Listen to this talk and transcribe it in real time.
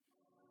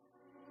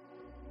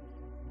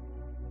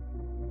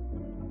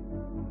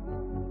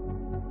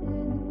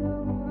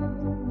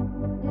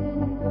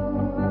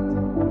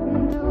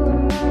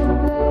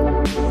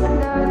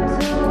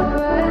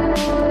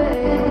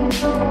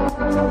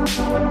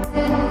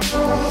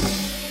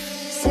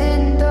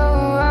Sitting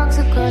throwing rocks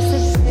across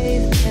the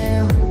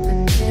pavement,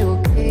 hoping they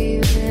will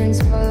cave and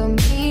swallow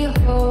me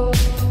whole.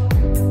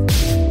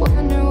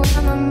 Wonder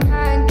why my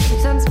mind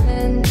keeps on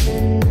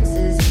spinning. This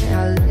isn't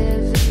how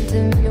living to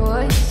me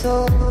was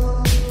sold.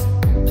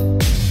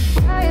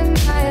 Why am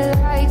I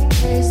like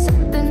this?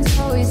 Something's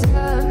always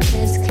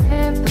amiss.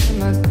 Can't put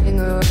my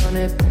finger on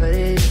it, but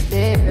it's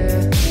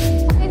there.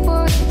 Wait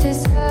for it to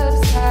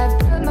subside,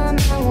 but my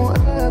mind won't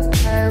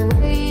apply.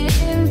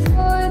 Waiting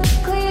for the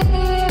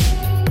clear.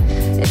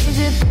 Is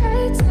it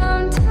bad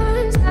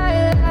sometimes?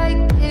 I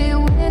like it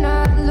when I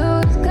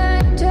lose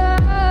control.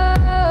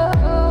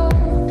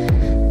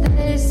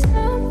 There's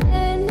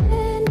something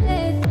in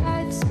it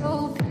that's so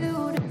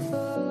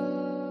beautiful.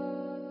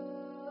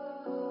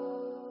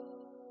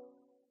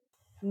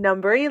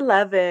 Number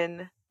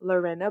 11,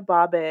 Lorena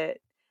Bobbitt.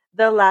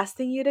 The last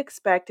thing you'd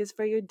expect is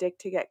for your dick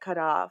to get cut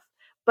off.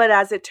 But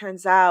as it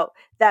turns out,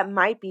 that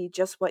might be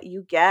just what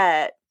you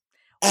get.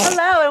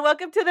 Hello and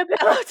welcome to the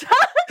Pillow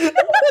Talk.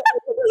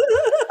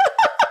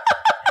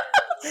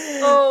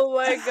 Oh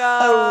my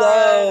god.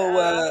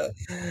 Hello.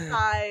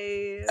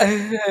 Hi.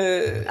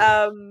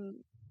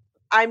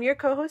 I'm your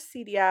co-host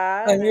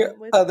Cedia. I'm your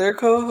other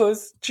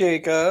co-host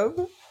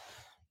Jacob.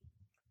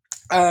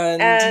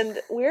 And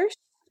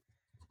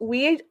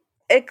we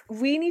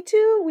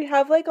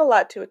have like a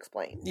lot to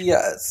explain.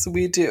 Yes,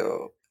 we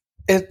do.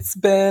 It's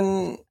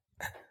been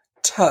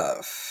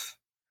tough.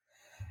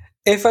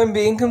 If I'm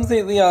being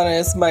completely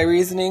honest, my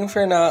reasoning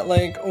for not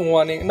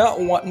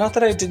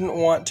that I didn't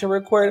want to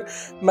record,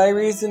 my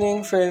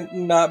reasoning for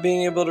not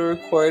being able to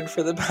record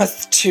for the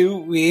past 2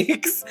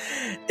 weeks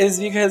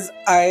is because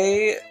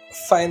I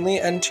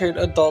finally entered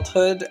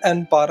adulthood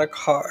and bought a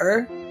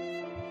car.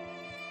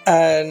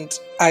 And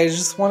I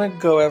just want to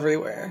go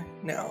everywhere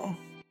now.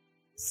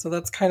 So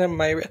that's kind of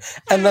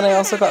and then I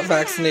also got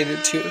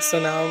vaccinated too. So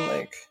now I'm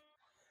like,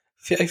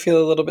 I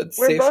feel a little bit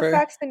safer. We're both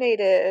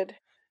vaccinated.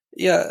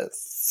 Yes.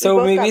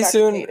 So maybe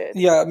soon,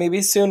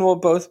 maybe soon we'll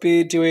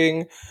be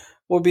doing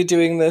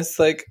this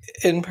like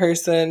in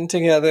person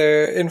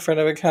together in front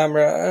of a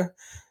camera.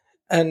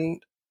 And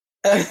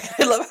I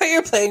love how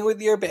you're playing with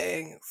your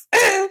bangs.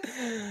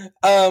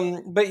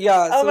 But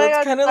yeah, so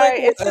it's kind of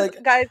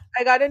like guys,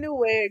 I got a new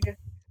wig.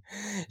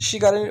 She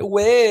got a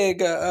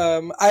wig.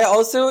 I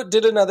also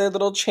did another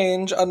little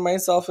change on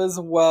myself as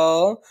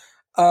well.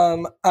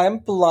 I'm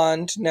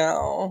blonde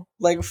now,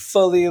 like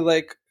fully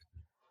like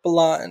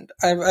blonde.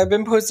 I've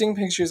been posting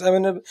pictures.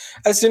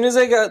 As soon as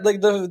I get like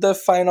the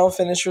final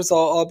finished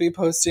result, I'll be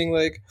posting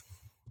like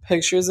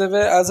pictures of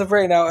it. As of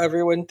right now,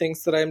 everyone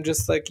thinks that I'm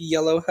just like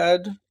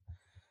yellowhead.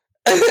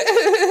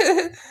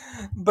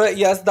 But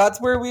yes, that's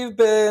where we've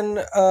been.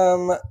 She's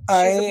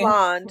a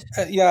blonde.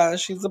 Yeah,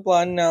 she's a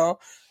blonde now.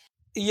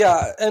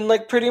 Yeah, and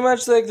like pretty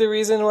much like the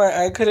reason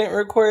why I couldn't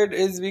record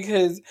is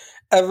because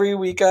every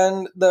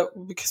weekend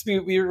because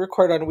we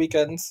record on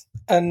weekends,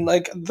 and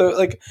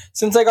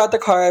since I got the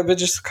car, I've been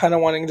just kind of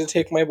wanting to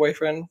take my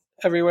boyfriend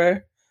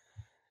everywhere,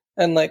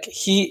 and like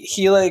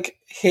he like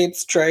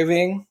hates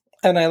driving,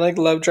 and I like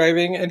love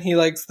driving, and he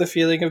likes the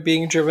feeling of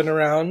being driven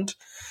around,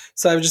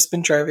 so I've just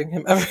been driving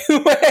him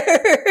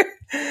everywhere.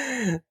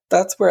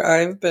 That's where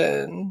I've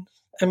been.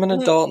 I'm an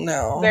adult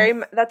now.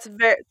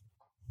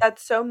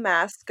 That's so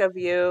mask of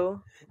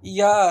you.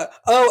 Yeah.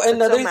 Oh,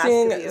 another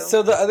thing.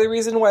 So the other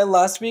reason why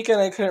last weekend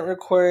I couldn't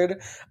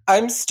record,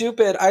 I'm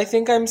stupid. I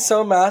think I'm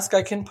so masked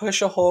I can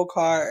push a whole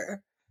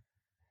car.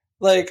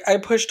 Like, I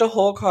pushed a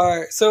whole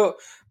car. So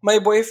my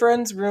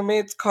boyfriend's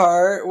roommate's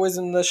car was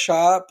in the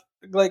shop,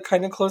 like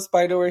kind of close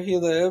by to where he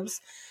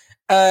lives.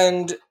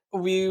 And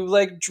we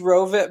like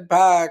drove it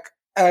back,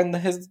 and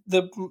his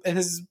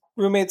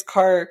roommate's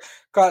car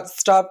got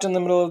stopped in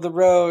the middle of the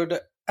road,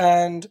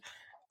 and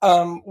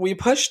we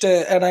pushed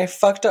it, and I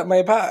fucked up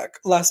my back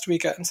last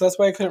weekend. So that's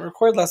why I couldn't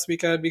record last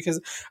weekend,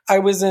 because I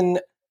was in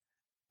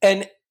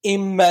an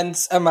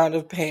immense amount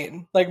of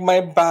pain. Like, my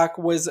back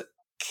was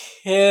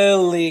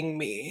killing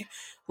me.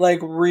 Like,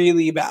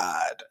 really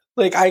bad.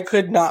 Like, I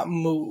could not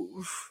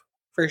move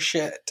for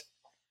shit.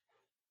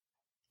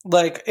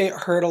 Like, it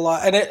hurt a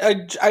lot. And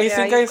I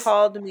think you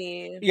called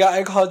me. Yeah,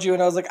 I called you,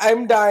 and I was like,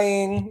 I'm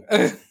dying.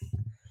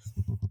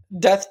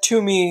 Death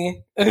to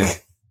me.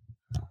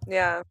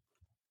 Yeah.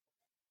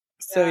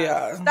 So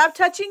yeah. Stop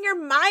touching your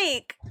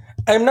mic.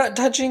 I'm not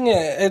touching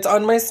it. It's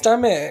on my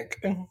stomach.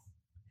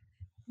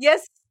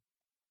 Yes,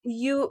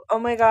 you. Oh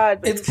my god.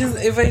 It's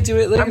because if I do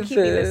it like I'm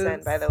keeping this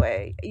in, by the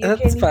way.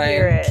 That's fine.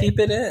 Hear it. Keep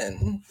it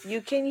in.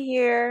 You can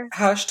hear.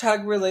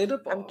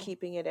 #relatable. I'm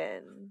keeping it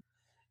in.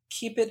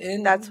 Keep it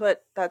in.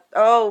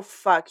 Oh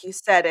fuck! You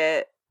said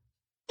it.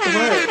 What?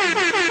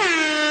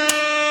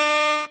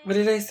 What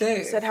did I say?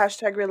 You said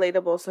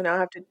 #relatable. So now I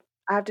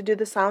have to do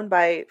the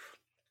soundbite.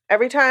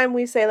 Every time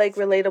we say like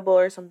relatable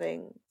or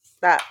something,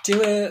 that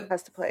do it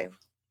has to play.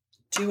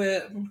 Do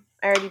it.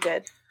 I already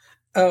did.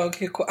 Oh,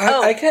 okay, cool.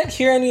 I can't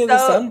hear any of the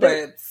sound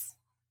bites.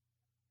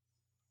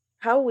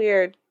 How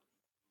weird.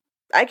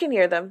 I can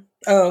hear them.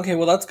 Oh, okay,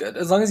 well that's good.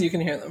 As long as you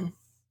can hear them.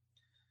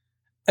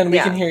 and we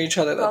can hear each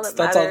other.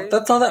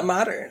 That's all that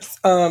matters.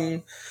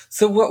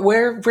 So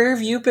where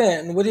have you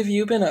been? What have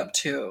you been up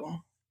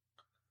to?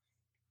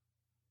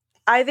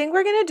 I think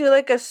we're gonna do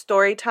like a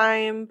story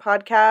time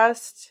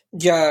podcast.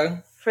 Yeah.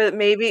 For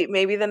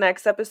maybe the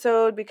next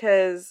episode,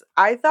 because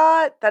I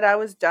thought that I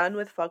was done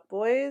with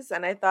fuckboys,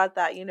 and I thought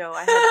that, you know,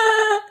 I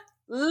had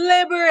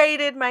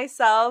liberated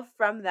myself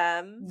from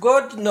them.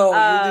 God, no,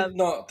 you did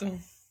not.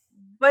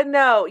 But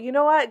no, you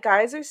know what?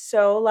 Guys are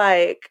so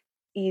like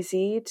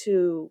easy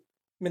to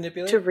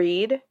manipulate, to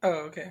read.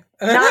 Oh, okay.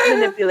 Not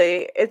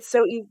manipulate. It's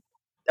so easy.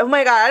 Oh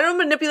my god, I don't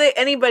manipulate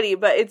anybody,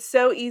 but it's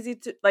so easy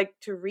to like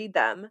to read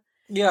them.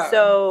 Yeah.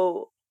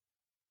 So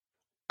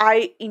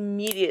I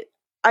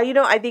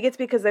think it's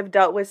because I've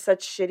dealt with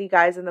such shitty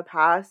guys in the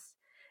past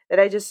that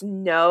I just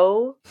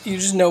know. You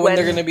just know when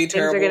they're going to be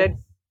terrible.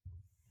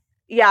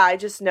 Yeah, I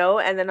just know.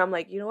 And then I'm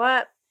like, you know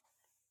what?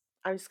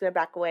 I'm just going to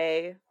back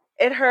away.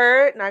 It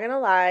hurt. Not going to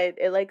lie.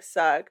 It like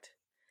sucked.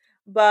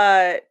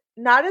 But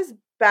not as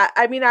bad.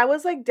 I mean, I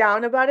was like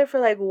down about it for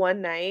like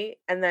one night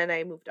and then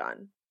I moved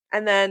on.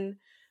 And then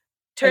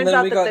turns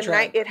out that the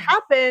night it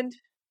happened.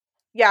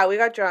 Yeah, we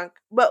got drunk.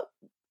 But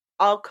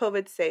all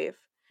COVID safe.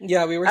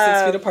 Yeah, we were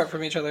 6 feet apart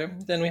from each other.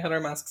 Then we had our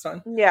masks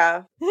on.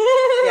 Yeah.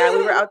 Yeah,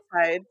 we were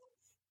outside.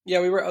 Yeah,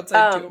 we were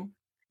outside too.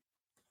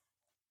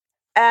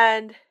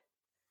 And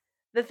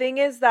the thing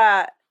is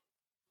that,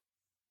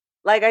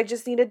 like, I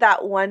just needed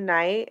that one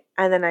night,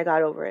 and then I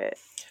got over it.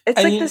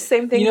 It's like the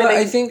same thing. You know,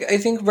 I think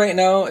right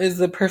now is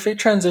the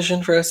perfect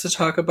transition for us to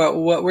talk about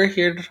what we're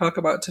here to talk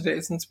about today,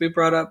 since we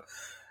brought up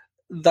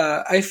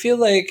that. I feel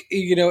like,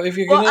 you know, if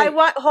you're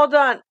hold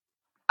on.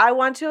 I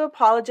want to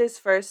apologize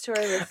first to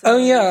our listeners. Oh,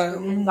 yeah.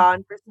 We've been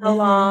gone for so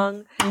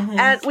long. Mm-hmm.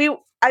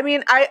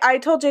 And I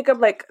told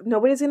Jacob, like,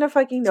 nobody's going to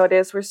fucking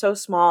notice. We're so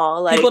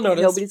small. Like,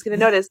 nobody's going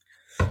to notice.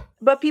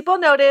 But people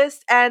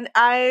noticed. And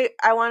I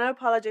want to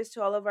apologize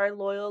to all of our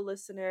loyal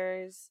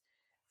listeners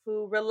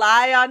who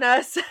rely on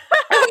us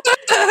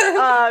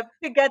to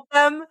get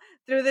them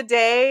through the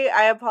day.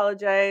 I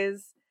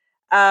apologize.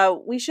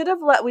 We should have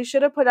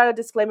put out a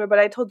disclaimer, but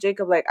I told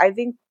Jacob, like, I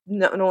think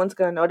no one's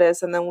gonna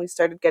notice, and then we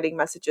started getting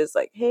messages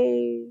like,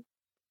 "Hey,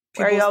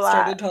 people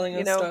started telling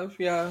us stuff."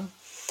 Yeah,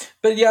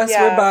 but yes,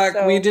 we're back.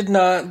 So we did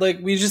not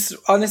we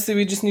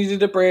just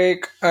needed a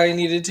break. I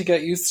needed to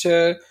get used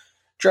to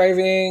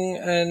driving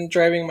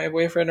my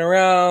boyfriend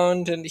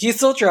around, and he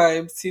still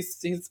drives.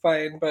 He's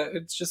fine, but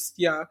it's just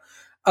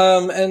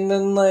and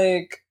then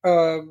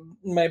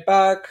my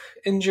back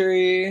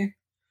injury,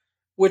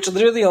 which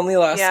literally only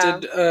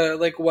lasted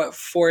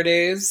 4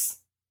 days,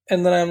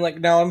 and then I'm like,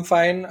 now I'm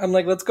fine. I'm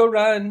like, let's go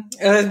run.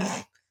 And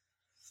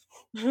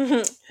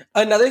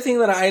another thing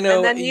that I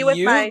know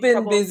you've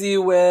been busy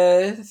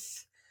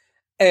with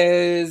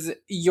is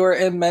your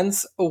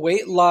immense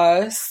weight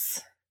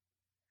loss.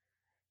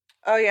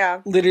 Oh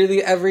yeah.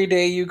 Literally every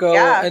day you go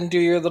and do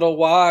your little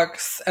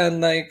walks, and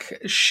like,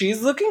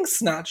 she's looking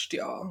snatched,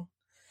 y'all.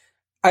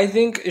 I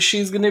think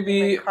she's going to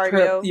be,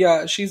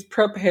 she's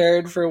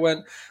prepared for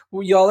when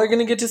y'all are going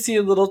to get to see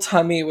a little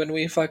tummy when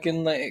we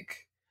fucking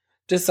like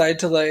decide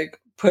to like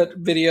put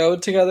video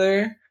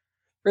together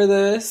for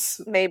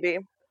this. Maybe.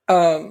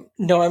 No,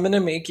 I'm going to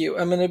make you.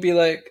 I'm going to be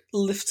like,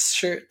 lift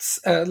shirts.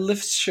 Oh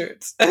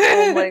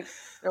my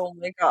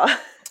God.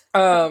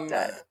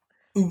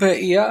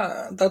 But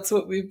yeah, that's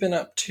what we've been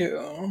up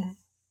to.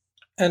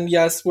 And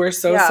yes, we're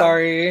so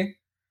sorry.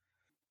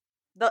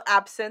 The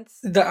absence.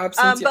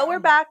 But we're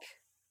back.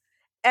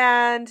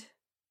 And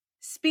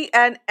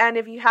and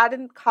if you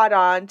hadn't caught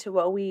on to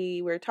what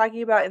we were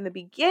talking about in the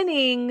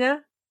beginning,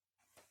 a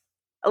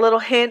little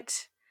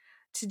hint.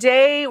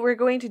 Today we're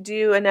going to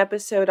do an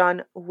episode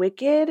on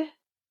wicked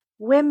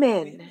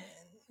women.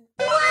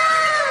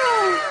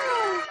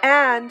 Wow!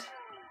 And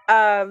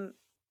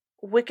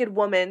Wicked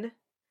Woman,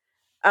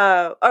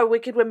 or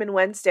Wicked Women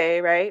Wednesday,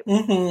 right?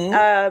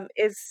 Mm-hmm.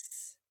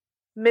 Is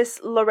Miss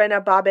Lorena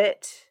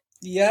Bobbitt.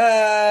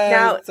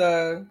 Yes.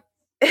 Now,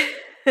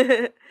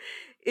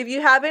 if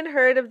you haven't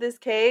heard of this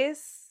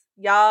case,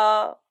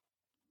 y'all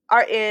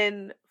are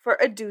in for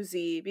a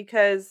doozy,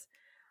 because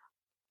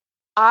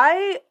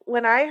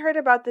when I heard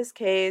about this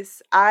case,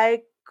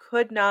 I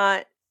could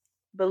not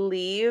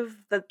believe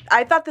that.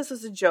 I thought this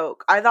was a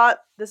joke. I thought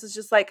this was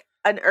just like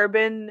an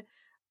urban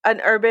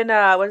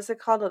what is it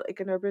called? Like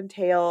an urban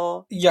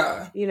tale.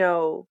 Yeah. You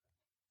know,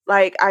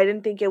 like, I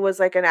didn't think it was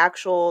like an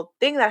actual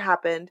thing that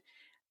happened.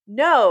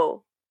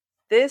 No.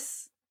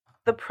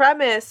 The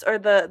premise, or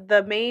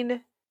the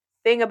main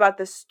thing about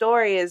this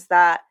story, is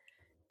that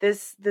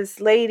this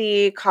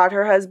lady caught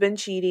her husband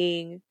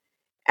cheating,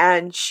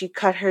 and she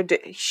cut her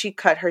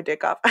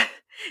dick off.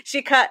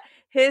 She cut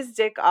his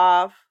dick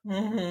off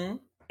in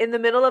the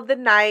middle of the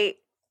night,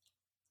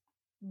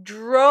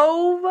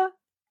 drove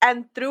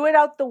and threw it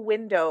out the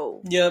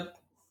window. Yep.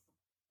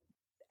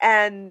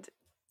 And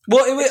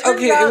well,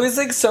 it was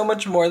like so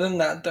much more than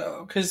that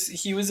though, because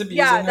he was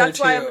abusing her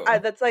too.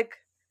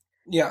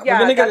 We're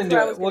gonna get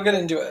into it. We'll get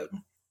into it.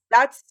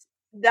 That's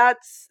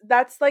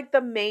like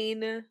the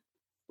main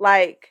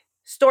like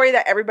story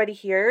that everybody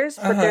hears,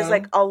 but there's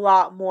like a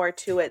lot more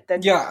to it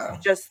than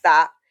just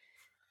that.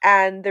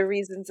 And the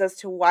reasons as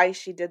to why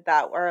she did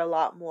that were a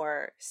lot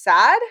more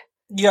sad.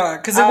 Yeah,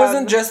 because it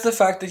wasn't just the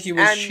fact that he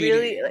was cheating.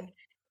 Really,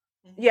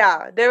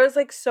 yeah, there was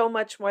like so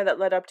much more that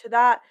led up to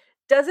that.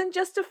 Doesn't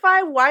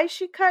justify why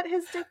she cut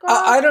his dick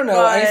off. I don't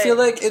know. I feel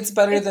like it's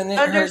better than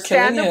her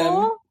killing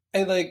him.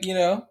 I like, you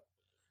know.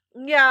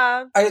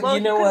 Yeah. Well,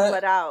 you know what?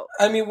 Let out.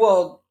 I mean,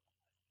 well,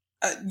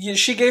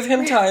 she gave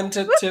him time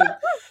to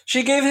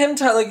she gave him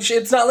time. Like,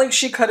 it's not like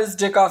she cut his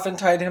dick off and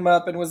tied him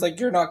up and was like,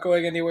 "You're not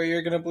going anywhere.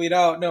 You're gonna bleed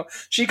out." No,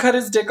 she cut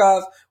his dick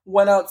off,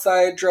 went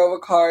outside, drove a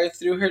car,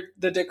 threw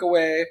the dick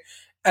away,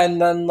 and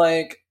then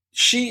like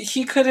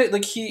he couldn't,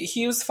 like,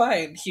 he was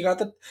fine. He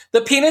got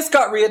the penis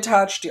got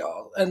reattached,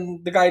 y'all,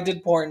 and the guy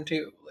did porn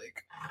too.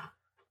 Like,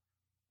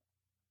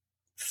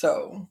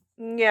 so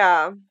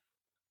yeah.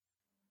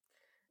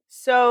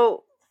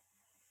 So,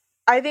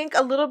 I think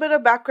a little bit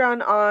of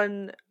background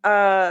on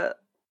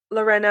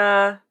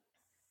Lorena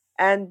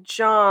and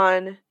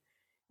John.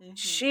 Mm-hmm.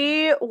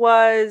 She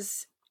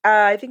was,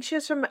 I think she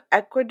was from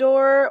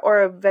Ecuador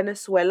or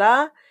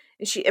Venezuela,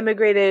 and she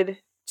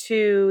immigrated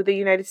to the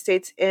United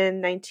States in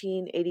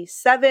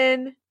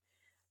 1987.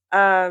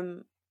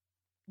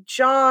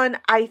 John,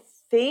 I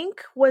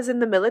think, was in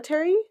the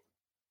military.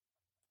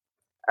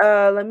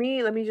 Let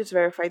me just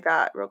verify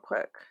that real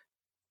quick.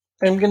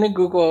 I'm gonna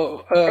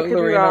Google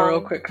Lorena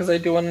real quick because I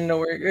do want to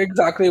know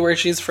exactly where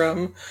she's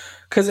from.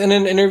 Because in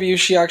an interview,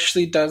 she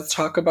actually does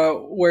talk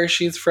about where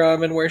she's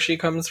from and where she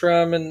comes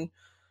from and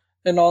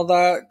all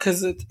that.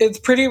 Because it's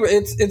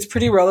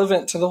pretty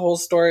relevant to the whole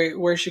story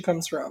where she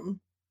comes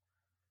from.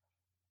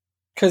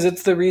 Because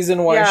it's the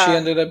reason why she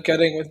ended up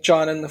getting with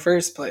John in the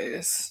first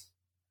place.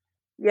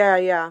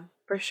 Yeah,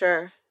 for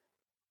sure.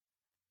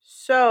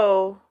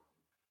 So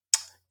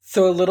a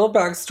little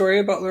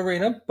backstory about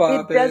Lorena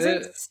Bobbitt. It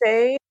doesn't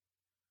say.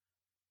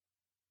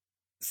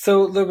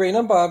 So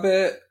Lorena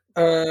Bobbitt,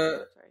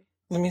 let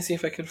me see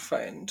if I could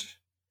find.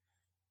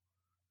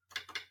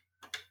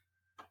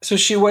 So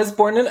she was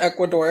born in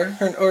Ecuador,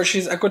 or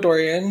she's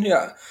Ecuadorian,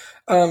 yeah.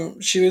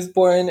 She was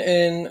born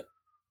in,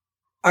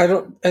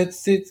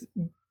 it's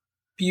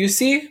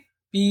Bucay?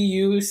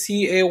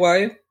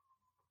 Bucay?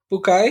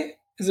 Bucay?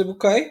 Is it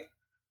Bucay?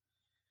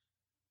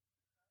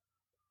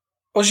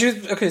 Oh,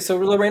 so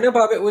Lorena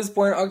Bobbitt was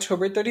born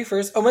October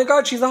 31st. Oh my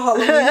god, she's a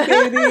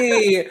Halloween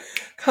baby!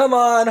 Come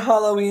on,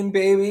 Halloween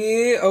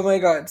baby! Oh my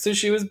god. So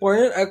she was born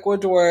in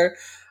Ecuador,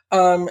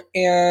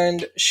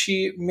 and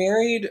she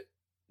married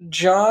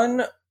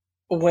John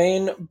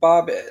Wayne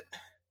Bobbitt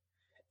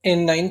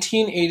in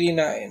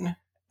 1989.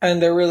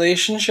 And their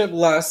relationship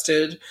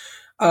lasted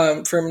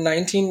from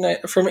 1989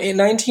 to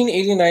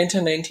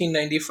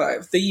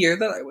 1995, the year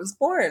that I was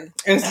born.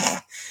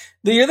 The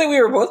year that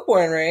we were both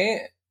born,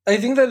 right? I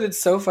think that it's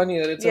so funny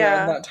that it's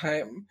around that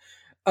time.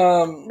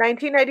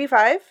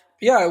 1995?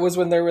 Yeah, it was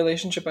when their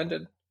relationship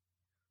ended.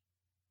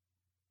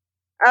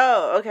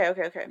 Oh, okay.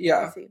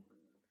 Yeah. I see.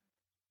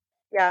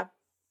 Yeah.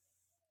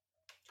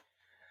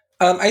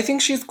 I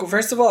think she's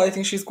gorgeous. I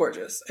think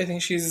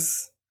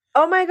she's...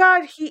 Oh my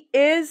god,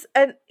 he's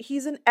an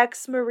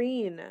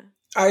ex-Marine.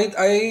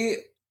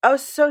 Oh,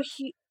 so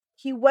he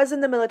was in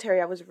the military.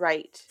 I was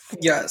right.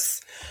 Yes.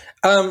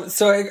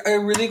 So I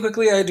really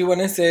quickly, I do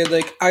want to say,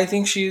 like, I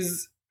think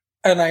she's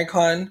an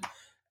icon,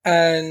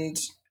 and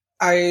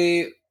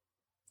when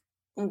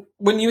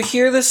you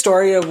hear the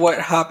story of what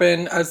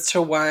happened as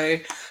to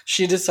why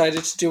she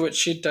decided to do what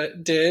she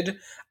did,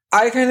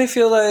 I kind of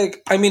feel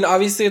like, I mean,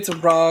 obviously it's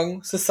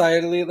wrong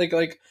societally,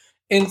 like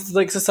in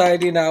like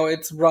society now,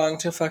 it's wrong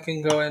to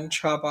fucking go and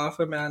chop off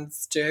a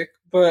man's dick,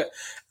 but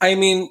I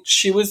mean,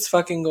 she was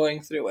fucking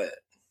going through it.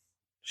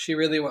 She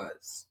really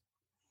was.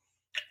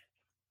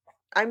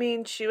 I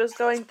mean, she was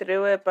going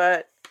through it,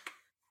 but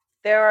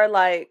there are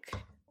like,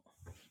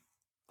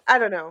 I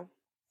don't know.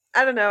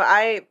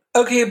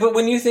 Okay, but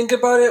when you think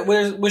about it,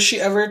 was she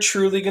ever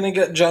truly going to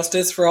get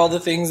justice for all the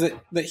things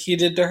that he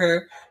did to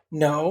her?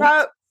 No.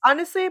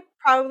 Honestly,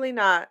 probably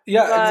not.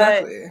 Yeah,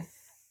 exactly.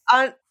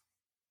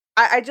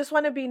 I just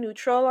want to be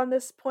neutral on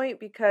this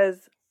point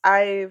because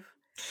I've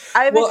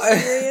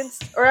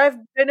experienced or I've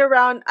been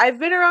around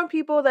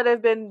people that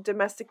have been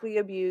domestically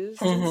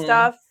abused and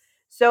stuff.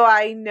 So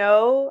I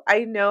know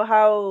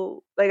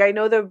how, like, I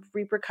know the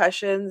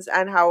repercussions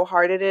and how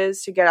hard it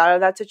is to get out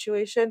of that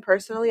situation.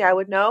 Personally, I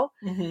would know.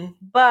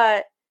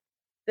 But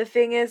the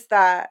thing is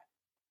that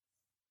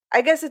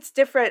I guess it's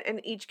different in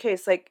each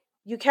case. Like,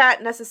 you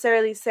can't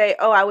necessarily say,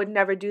 oh, I would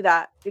never do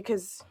that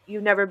because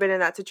you've never been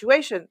in that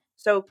situation.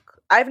 So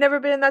I've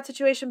never been in that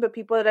situation, but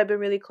people that have been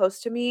really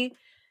close to me,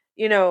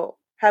 you know,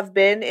 have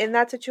been in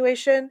that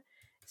situation.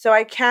 So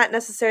I can't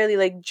necessarily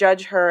like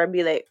judge her and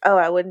be like, oh,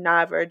 I would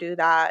never do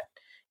that.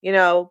 You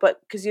know,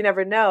 but because you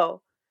never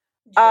know.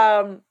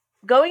 Yeah.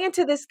 Going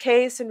into this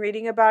case and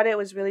reading about it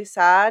was really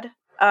sad.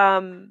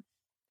 And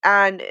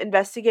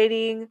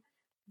investigating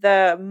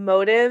the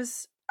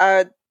motives,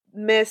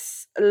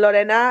 Miss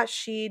Lorena,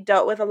 she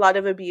dealt with a lot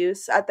of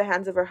abuse at the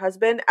hands of her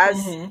husband, as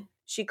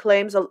She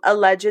claims,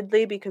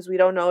 allegedly, because we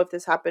don't know if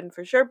this happened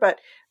for sure, but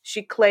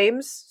she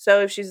claims,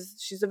 so if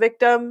she's a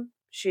victim,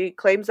 she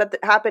claims that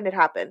it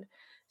happened.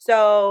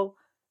 So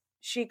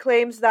she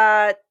claims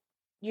that,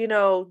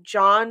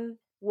 John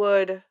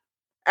would,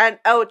 and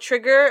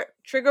trigger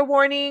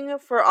warning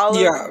for all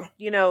of,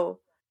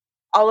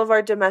 all of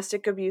our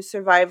domestic abuse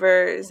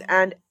survivors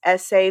and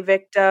SA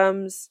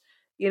victims,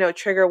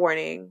 trigger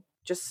warning.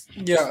 Just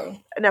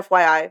an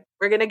FYI.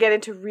 We're going to get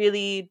into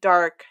really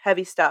dark,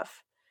 heavy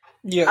stuff.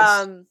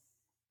 Yes.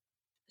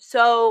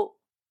 So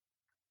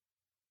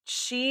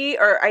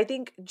I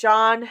think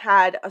John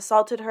had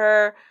assaulted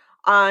her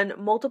on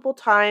multiple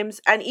times.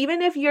 And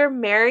even if you're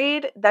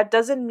married, that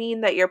doesn't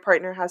mean that your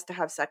partner has to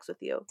have sex with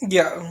you.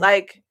 Yeah.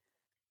 Like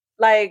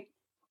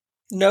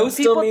no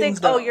still people means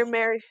think, no. Oh, you're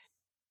married.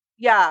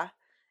 Yeah,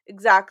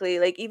 exactly.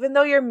 Like, even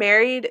though you're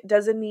married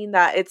doesn't mean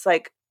that it's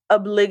like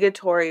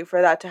obligatory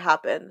for that to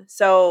happen.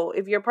 So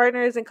if your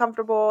partner isn't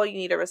comfortable, you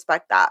need to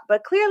respect that.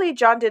 But clearly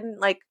John didn't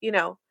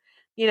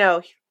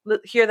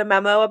hear the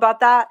memo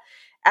about that.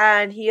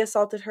 And he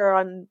assaulted her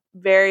on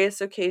various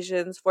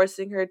occasions,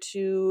 forcing her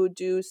to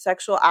do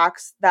sexual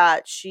acts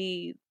that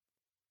she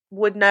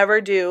would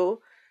never do.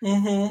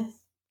 Mm-hmm.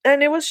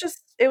 And it was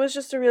just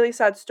a really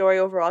sad story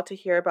overall to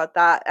hear about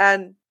that.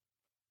 And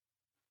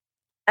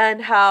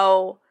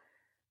how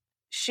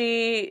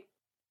she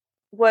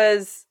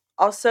was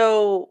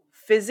also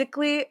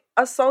physically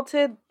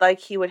assaulted. Like,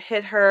 he would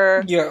hit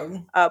her,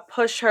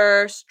 push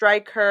her,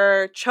 strike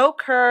her,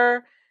 choke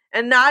her,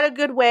 and not a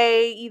good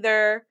way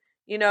either,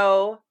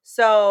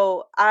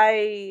 So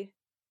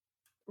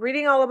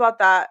reading all about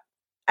that,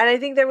 and I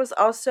think there was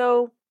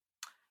also,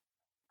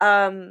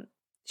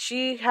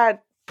 she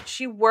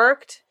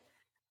worked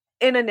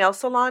in a nail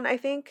salon, I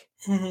think.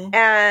 Mm-hmm.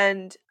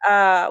 And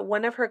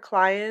one of her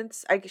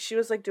clients, she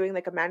was like doing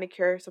like a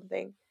manicure or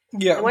something.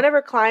 Yeah. And one of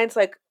her clients,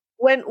 like,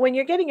 when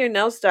you're getting your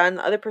nails done,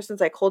 the other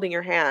person's like holding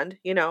your hand,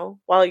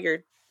 while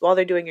they're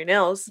doing your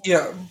nails.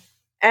 Yeah.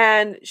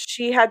 And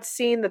she had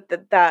seen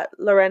that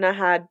Lorena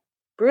had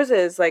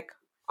bruises like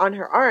on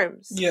her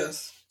arms.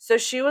 Yes. So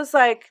she was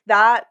like,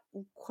 that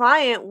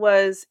client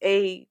was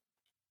a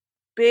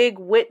big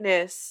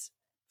witness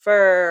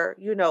for,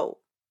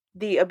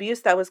 the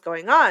abuse that was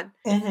going on.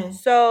 Mm-hmm.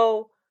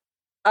 So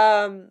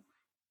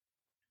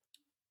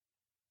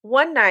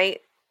one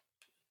night,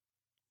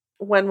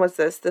 when was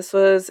this? This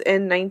was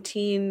in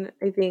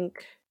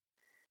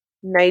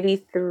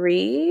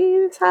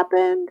 1993 this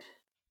happened?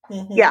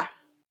 Mm-hmm. Yeah.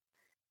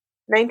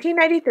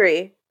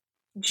 1993,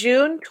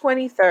 June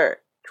 23rd.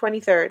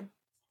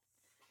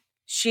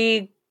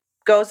 She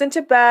goes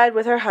into bed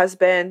with her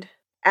husband,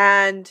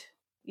 and,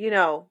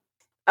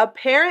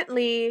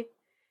 apparently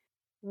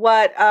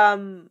what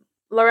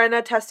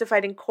Lorena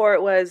testified in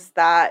court was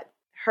that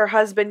her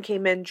husband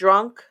came in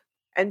drunk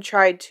and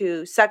tried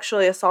to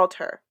sexually assault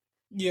her.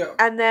 Yeah.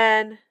 And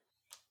then,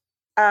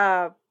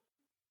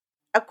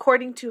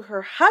 according to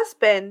her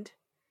husband,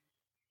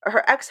 or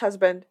her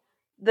ex-husband,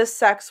 the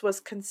sex was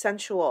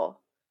consensual.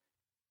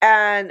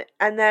 And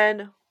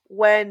then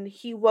when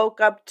he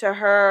woke up to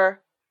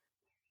her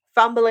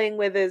fumbling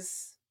with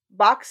his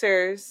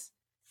boxers,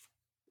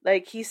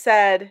 like, he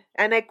said,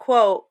 and I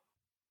quote,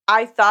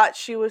 "I thought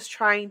she was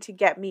trying to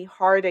get me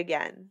hard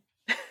again."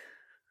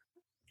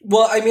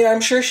 Well, I mean,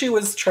 I'm sure she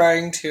was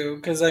trying to,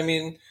 because, I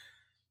mean,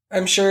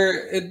 I'm sure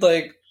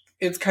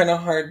it's kind of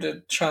hard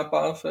to chop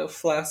off a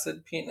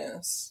flaccid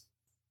penis.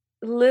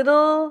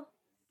 Little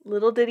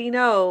did he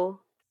know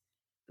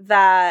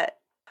that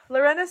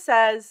Lorena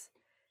says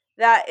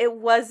that it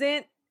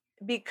wasn't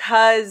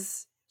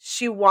because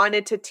she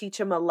wanted to teach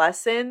him a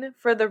lesson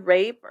for the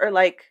rape, or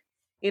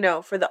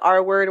for the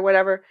R word or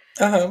whatever.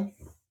 Uh-huh.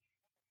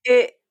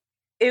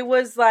 It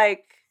was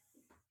like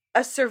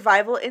a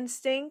survival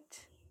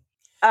instinct.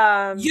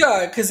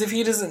 Yeah, because if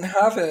he doesn't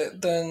have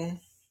it,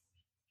 then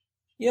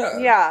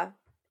yeah,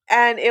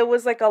 and it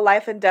was like a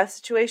life and death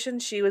situation.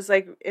 She was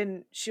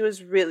she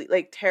was really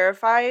like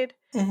terrified.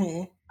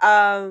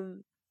 Mm-hmm.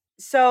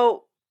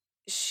 So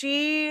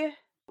she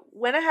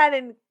went ahead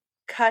and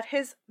cut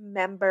his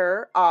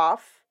member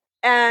off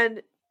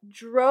and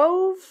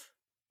drove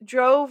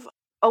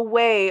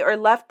away, or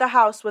left the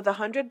house with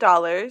 $100.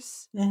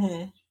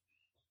 Mm-hmm.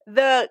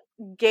 The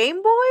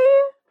Game Boy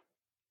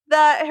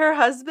that her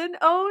husband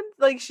owned,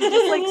 like, she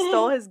just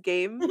stole his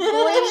Game Boy.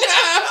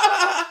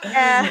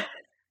 And,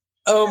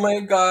 oh my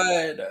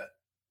god.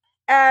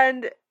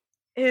 And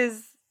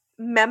his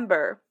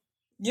member.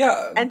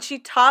 Yeah. And she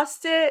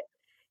tossed it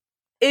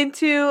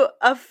into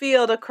a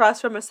field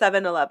across from a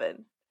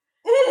 7-Eleven.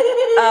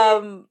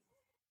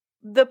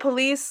 The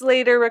police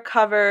later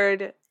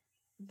recovered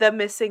the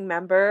missing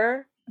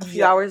member a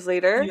few hours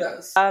later.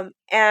 Yes.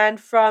 And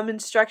from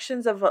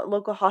instructions of a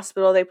local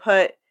hospital, they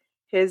put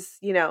his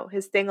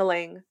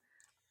ding-a-ling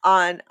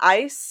on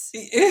ice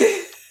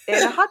in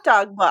a hot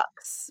dog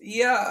box.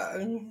 Yeah.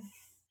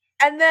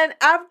 And then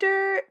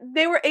after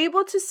they were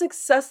able to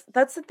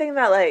that's the thing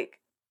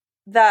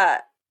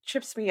that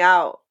trips me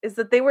out, is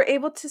that they were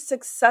able to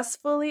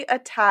successfully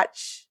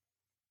attach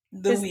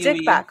his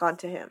dick back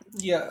onto him.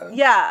 Yeah.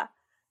 Yeah.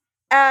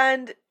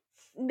 and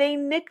they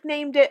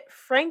nicknamed it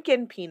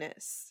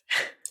Frankenpenis.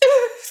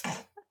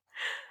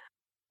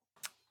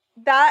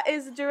 That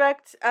is a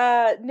direct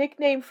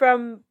nickname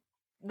from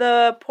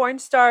the porn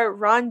star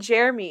Ron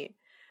Jeremy,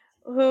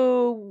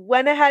 who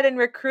went ahead and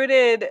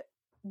recruited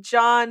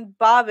John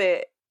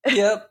Bobbitt.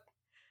 Yep.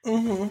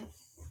 Mm-hmm.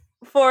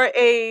 For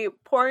a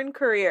porn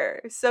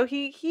career. So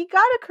he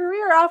got a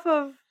career off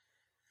of,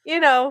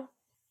 getting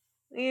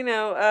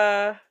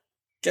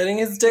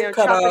his dick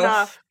cut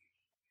off.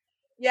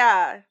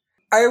 Yeah.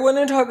 I want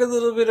to talk a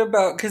little bit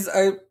about,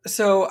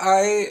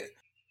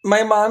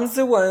 my mom's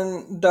the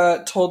one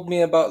that told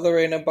me about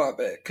Lorena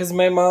Bobbitt, because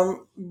my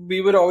mom,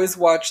 we would always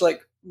watch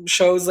like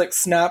shows like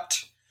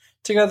Snapped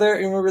together.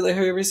 Have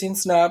you ever seen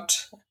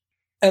Snapped?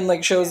 And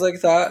like shows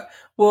like that.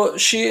 Well,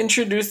 she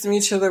introduced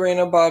me to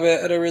Lorena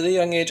Bobbitt at a really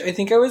young age. I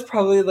think I was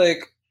probably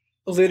like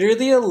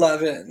literally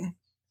 11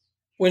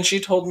 when she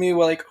told me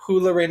like who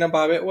Lorena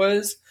Bobbitt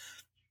was,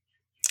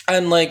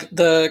 and like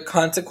the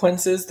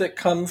consequences that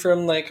come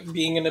from like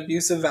being an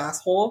abusive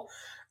asshole.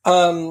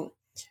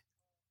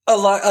 A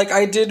lot, like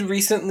I did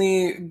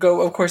recently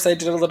go, of course I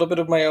did a little bit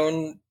of my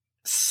own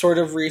sort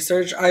of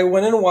research. I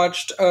went and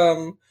watched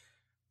an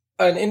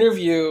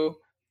interview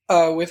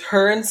with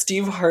her and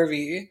Steve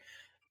Harvey.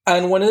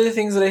 And one of the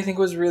things that I think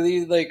was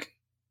really, like,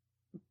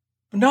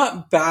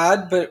 not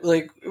bad, but,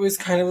 like, it was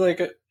kind of like,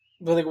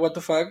 what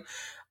the fuck?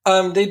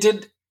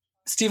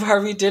 Steve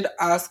Harvey did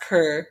ask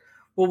her,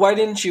 well, why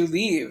didn't you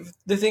leave?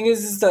 The thing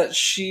is that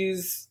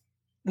she's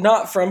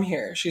not from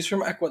here. She's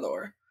from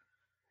Ecuador.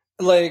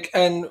 Like,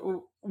 and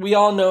we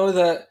all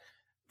know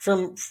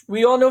from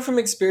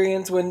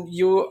experience when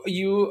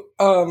you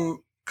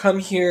come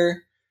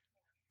here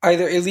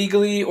either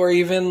illegally or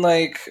even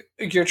like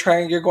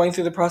you're going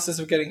through the process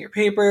of getting your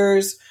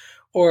papers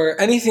or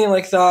anything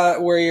like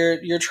that,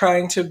 where you're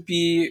trying to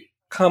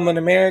become an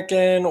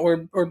American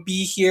or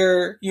be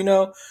here,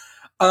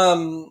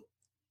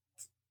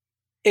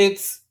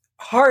 it's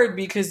hard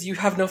because you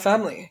have no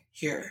family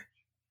here.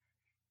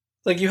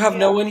 Like you have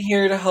no one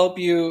here to help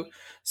you.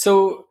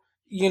 So,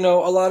 a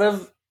lot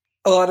of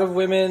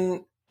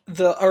women,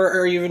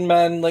 or even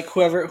men, like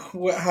whoever,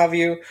 what have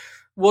you,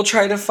 will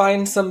try to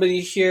find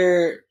somebody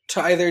here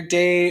to either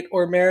date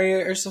or marry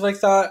or stuff like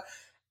that.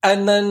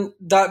 And then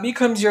that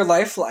becomes your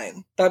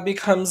lifeline. That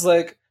becomes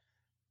like,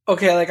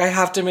 okay, like I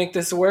have to make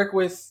this work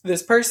with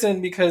this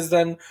person, because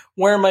then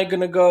where am I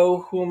going to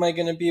go? Who am I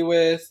going to be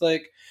with?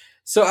 Like,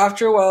 so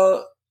after a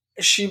while,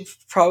 she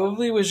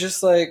probably was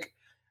just like,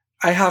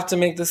 I have to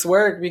make this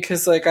work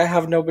because like I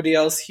have nobody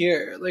else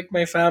here. Like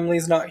my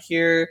family's not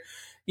here,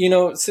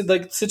 so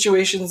like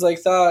situations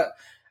like that.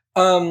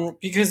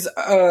 Because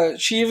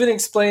she even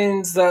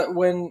explains that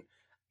when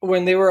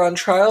they were on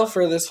trial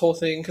for this whole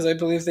thing, because I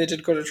believe they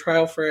did go to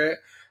trial for it,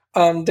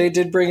 they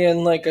did bring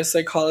in like a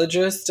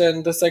psychologist,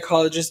 and the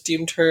psychologist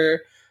deemed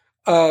her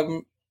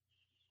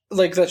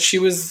like that she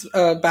was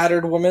a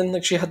battered woman,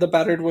 like she had the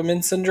battered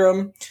woman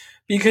syndrome,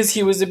 because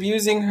he was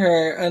abusing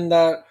her, and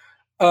that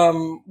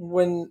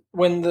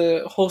when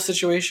the whole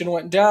situation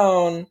went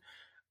down,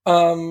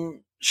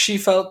 she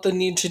felt the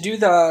need to do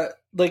that,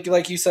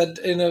 like you said,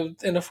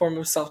 in a form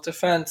of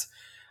self-defense.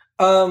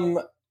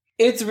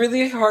 It's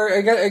really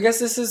hard. I guess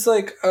this is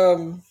like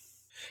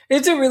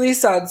it's a really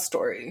sad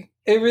story.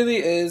 It really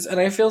is, and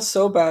I feel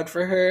so bad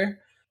for her.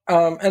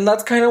 And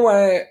that's kind of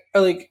why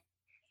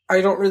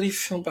I don't really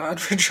feel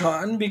bad for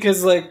John,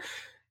 because like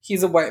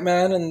he's a white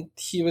man and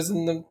he was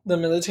in the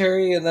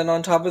military, and then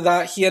on top of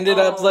that he ended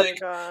up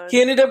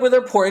with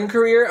a porn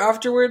career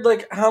afterward.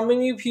 Like how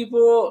many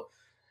people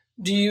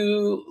do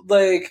you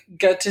like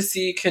get to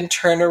see can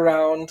turn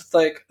around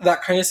like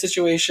that kind of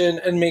situation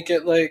and make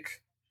it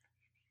like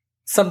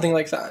something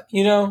like that,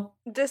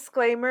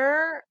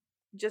 Disclaimer,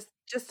 just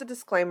a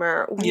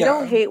disclaimer. We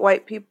don't hate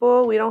white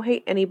people. We don't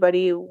hate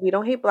anybody. We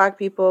don't hate black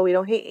people. We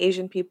don't hate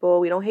Asian people.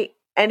 We don't hate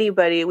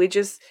anybody. We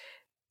just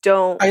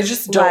don't. I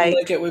just don't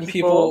like it when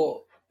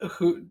people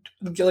who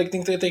like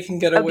think that they can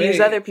get away abuse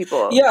other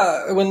people.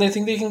 Yeah, when they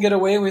think they can get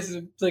away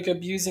with like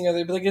abusing other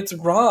people, like it's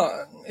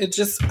wrong. It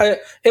just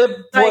it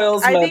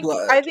boils my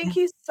blood. I think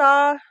he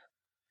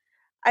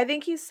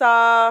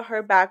saw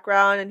her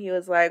background and he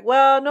was like,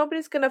 well,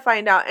 nobody's gonna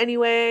find out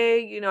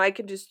anyway. I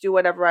can just do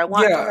whatever I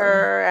want to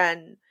her,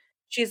 and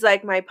she's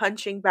like my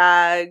punching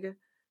bag.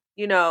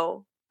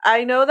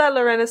 I know that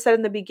Lorena said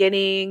in the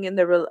beginning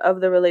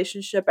of the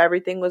relationship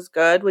everything was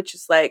good, which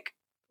is like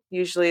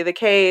usually the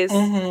case.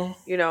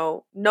 Mm-hmm.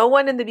 No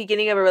one in the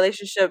beginning of a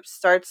relationship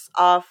starts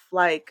off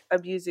like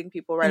abusing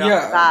people right off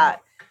the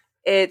bat.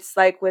 It's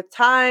like with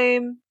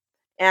time,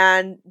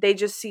 and they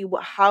just see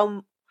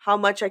how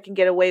much I can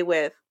get away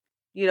with.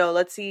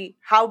 Let's see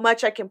how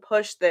much I can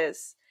push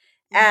this.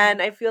 Mm-hmm.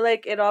 And I feel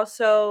like it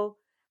also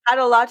had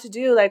a lot to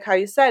do, like how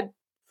you said,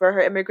 for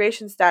her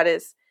immigration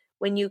status.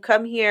 When you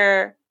come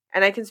here,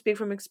 and I can speak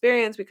from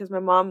experience because my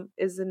mom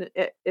is an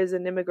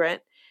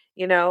immigrant,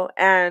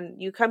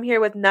 and you come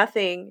here with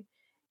nothing,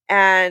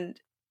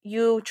 and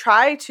you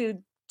try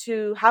to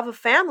have a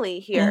family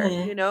here,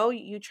 mm-hmm.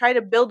 You try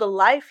to build a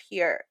life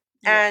here.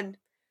 Yeah. And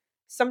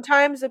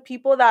sometimes the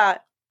people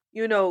that,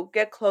 you know,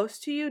 get close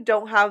to you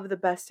don't have the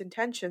best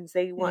intentions.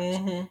 They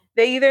want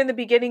they either in the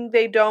beginning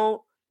they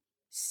don't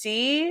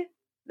see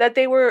that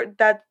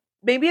that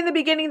maybe in the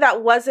beginning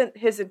that wasn't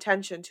his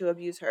intention to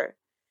abuse her,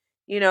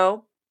 you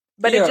know?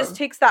 But it just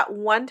takes that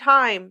one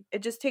time.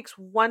 It just takes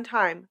one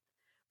time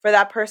for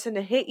that person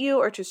to hit you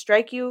or to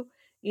strike you,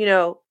 you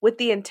know, with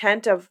the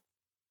intent of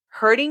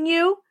hurting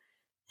you,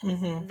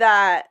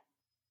 that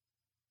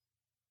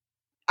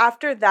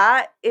after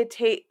that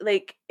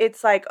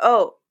it's like,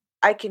 oh,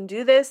 I can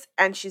do this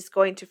and she's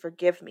going to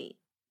forgive me.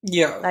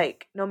 Yeah.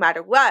 Like, no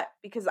matter what,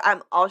 because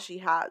I'm all she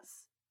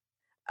has.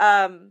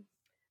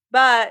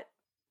 But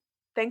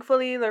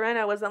thankfully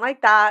Lorena wasn't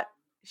like that.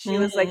 She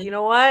was like, you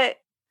know what?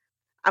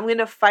 I'm going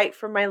to fight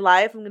for my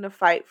life. I'm going to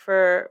fight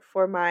for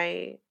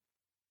my,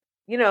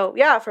 you know,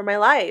 for my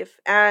life.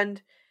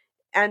 And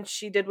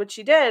she did what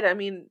she did. I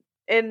mean,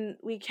 and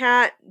we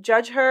can't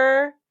judge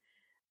her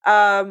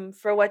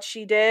for what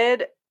she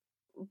did,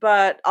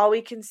 but all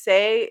we can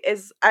say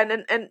is,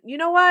 and you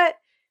know what?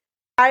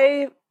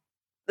 The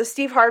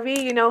Steve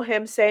Harvey, you know,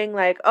 him saying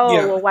like,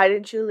 oh, well, why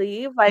didn't you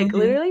leave? Like,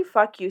 literally,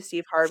 fuck you,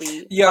 Steve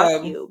Harvey.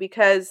 Fuck you.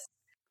 Because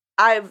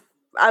I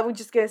was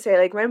just gonna say,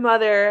 like, my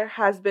mother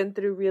has been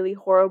through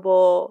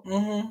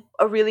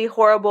a really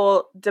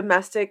horrible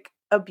domestic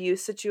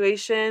abuse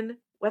situation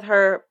with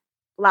her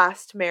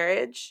last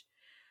marriage.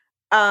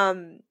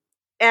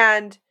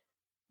 And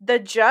the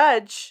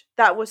judge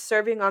that was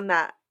serving on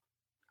that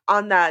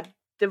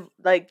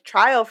like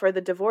trial for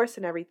the divorce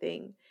and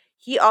everything,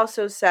 he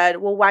also said,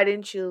 well, why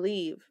didn't you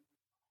leave?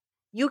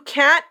 You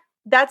can't.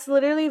 That's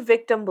literally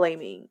victim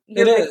blaming.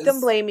 You're victim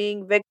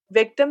blaming,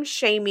 victim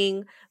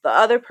shaming the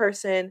other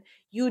person.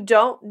 You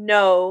don't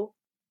know,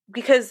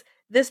 because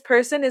this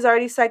person is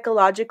already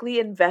psychologically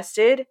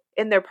invested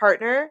in their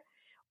partner,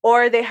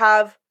 or they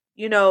have,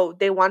 you know,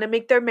 they want to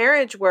make their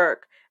marriage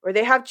work, or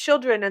they have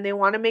children and they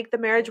want to make the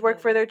marriage work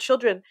for their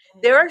children.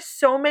 There are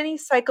so many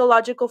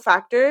psychological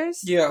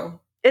factors. Yeah.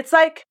 It's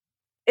like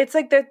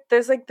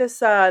there's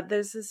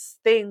this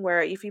thing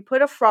where if you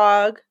put a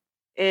frog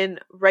in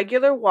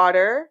regular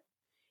water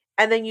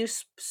and then you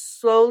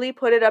slowly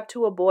put it up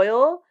to a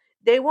boil,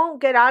 they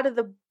won't get out of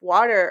the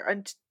water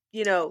until,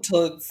 you know,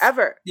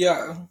 ever.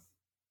 Yeah,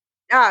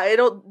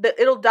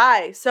 it'll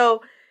die.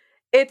 So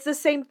it's the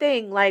same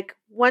thing. Like,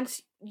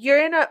 once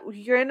you're in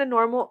a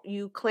normal,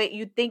 you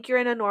think you're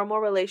in a normal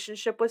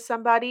relationship with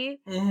somebody,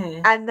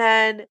 and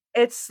then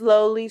it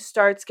slowly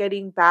starts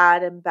getting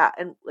bad and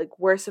like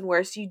worse and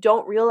worse. You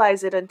don't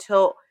realize it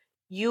until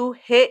you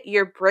hit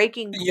your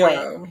breaking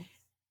point,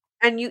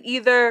 and you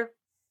either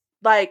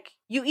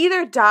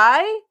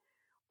die,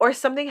 or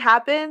something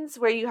happens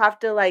where you have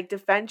to like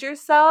defend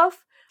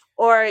yourself,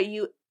 or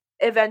you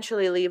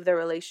eventually leave the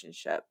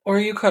relationship, or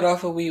you cut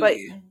off a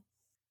wee-wee.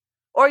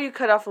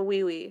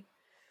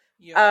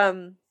 Yeah.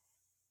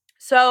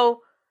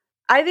 So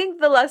I think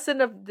the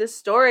lesson of this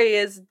story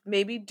is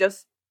maybe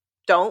just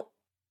don't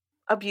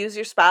abuse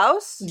your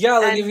spouse. Yeah,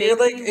 like if you're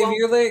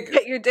like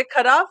get your dick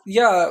cut off.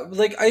 Yeah,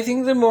 like I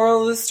think the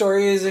moral of the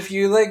story is, if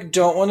you like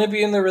don't want to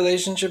be in the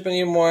relationship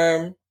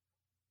anymore,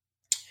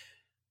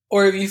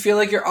 or if you feel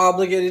like you're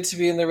obligated to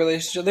be in the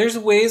relationship, there's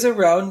ways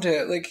around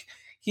it. Like,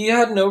 he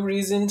had no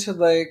reason to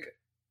like.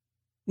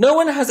 No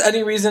one has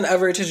any reason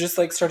ever to just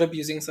like start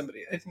abusing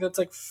somebody. I think that's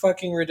like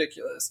fucking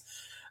ridiculous.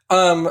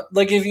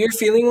 Like, if you're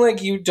feeling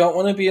like you don't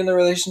want to be in the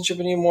relationship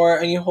anymore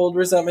and you hold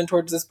resentment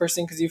towards this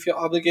person because you feel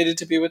obligated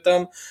to be with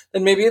them,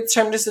 then maybe it's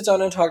time to sit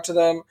down and talk to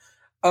them.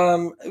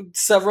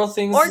 Several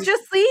things. Or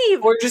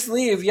just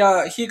leave.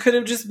 Yeah, he could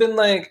have just been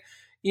like,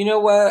 you know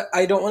what?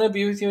 I don't want to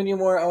be with you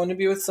anymore. I want to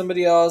be with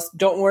somebody else.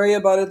 Don't worry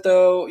about it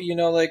though. You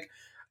know, like,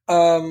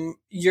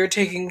 you're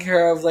taken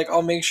care of. Like,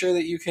 I'll make sure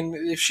that you can,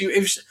 if she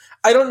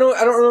I don't know.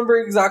 I don't remember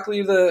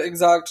exactly the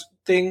exact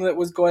thing that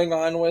was going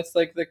on with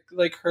like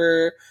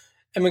her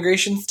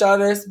immigration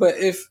status, but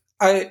if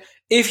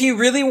he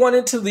really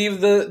wanted to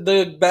leave,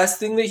 the best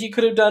thing that he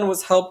could have done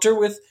was helped her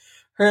with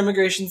her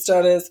immigration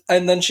status,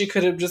 and then she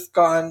could have just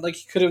gone. Like,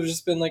 he could have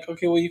just been like,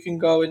 okay, well, you can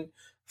go and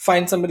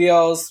find somebody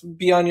else,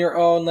 be on your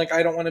own, like,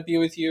 I don't want to be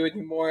with you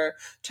anymore,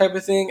 type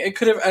of thing. It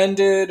could have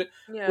ended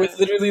with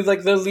literally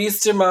like the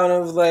least amount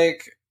of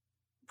like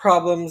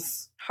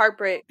problems.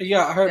 Heartbreak.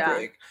 Yeah,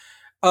 heartbreak.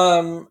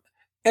 Yeah.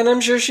 And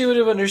I'm sure she would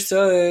have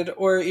understood,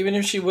 or even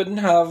if she wouldn't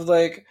have,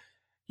 like,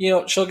 you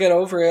know, she'll get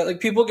over it. Like,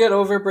 people get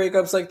over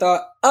breakups like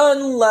that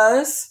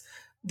unless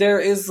there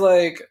is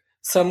like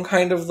some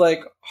kind of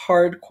like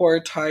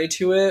hardcore tie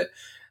to it.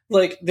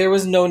 Like, there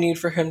was no need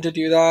for him to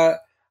do that.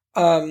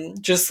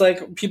 Just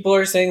like people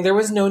are saying, there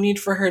was no need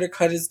for her to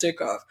cut his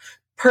dick off.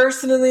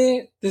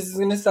 Personally, this is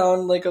going to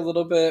sound like a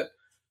little bit,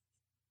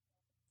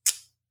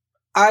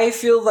 I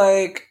feel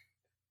like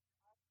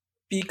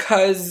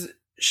because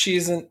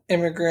she's an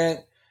immigrant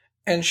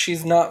and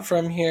she's not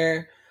from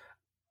here,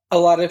 a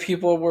lot of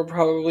people were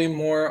probably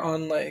more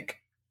on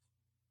like,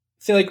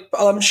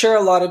 I'm sure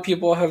a lot of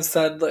people have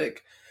said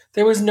like,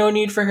 there was no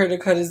need for her to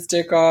cut his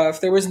dick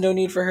off. There was no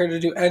need for her to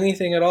do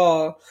anything at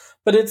all.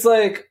 But it's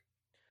like,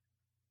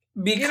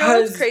 Because you know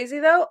what's crazy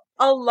though?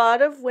 A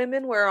lot of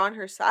women were on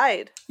her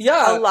side.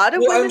 Yeah. A lot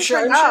of women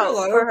turned out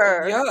for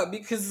her. Yeah,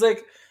 because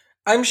like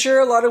I'm sure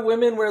a lot of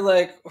women were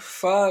like,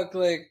 fuck,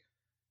 like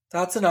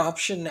that's an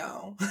option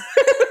now.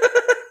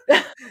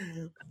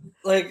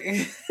 Like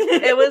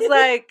it was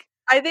like,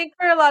 I think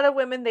for a lot of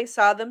women, they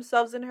saw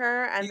themselves in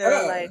her and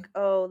they're like,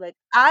 oh, like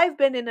I've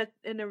been in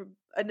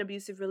an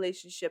abusive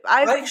relationship.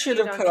 I should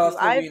have cut off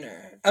the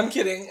wiener. I'm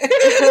kidding.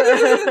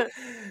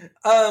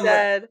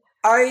 Dead.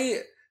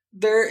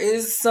 There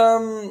is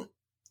some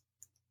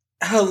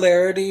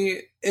hilarity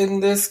in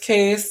this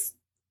case.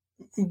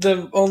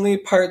 The only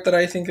part that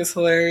I think is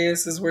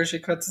hilarious is where she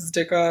cuts his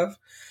dick off.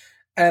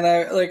 And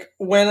I like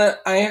when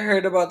I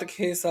heard about the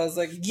case, I was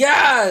like,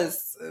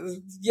 yes,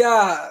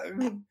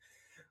 yeah,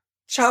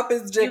 chop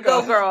his dick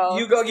off. You go, girl.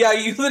 You go. Yeah,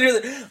 you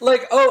literally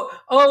like.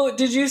 Oh.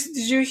 Did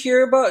you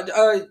hear about?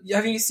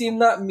 Have you seen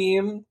that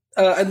meme?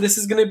 And this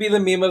is gonna be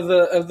the meme of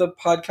the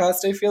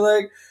podcast. I feel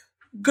like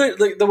good,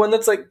 like the one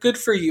that's like good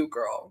for you,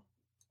 girl.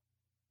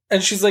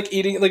 And she's like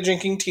eating, like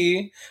drinking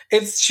tea.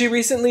 She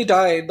recently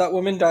died. That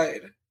woman died.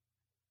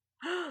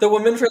 The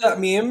woman for that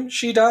meme,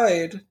 she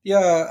died.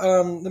 Yeah.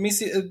 Let me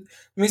see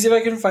if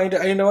I can find it.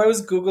 I know I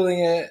was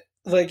Googling it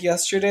like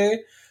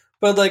yesterday,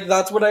 but like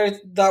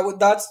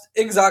that's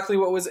exactly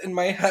what was in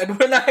my head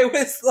when I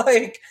was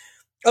like,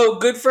 oh,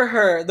 good for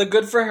her. The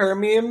good for her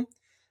meme.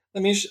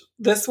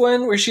 This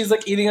one where she's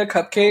like eating a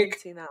cupcake. I haven't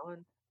seen that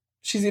one.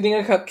 She's eating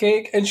a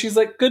cupcake and she's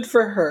like, good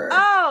for her.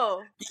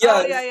 Oh.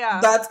 Yes,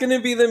 yeah. That's gonna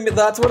be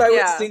that's what I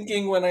was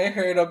thinking when I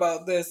heard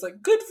about this.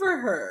 Like, good for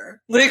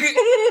her. Like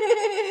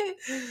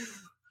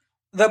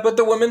but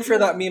the woman for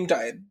that meme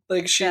died.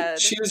 Like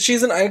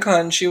she's an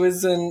icon. She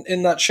was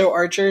in that show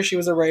Archer. She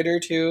was a writer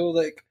too.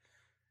 Like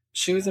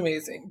she was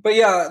amazing. But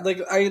yeah,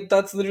 like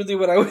that's literally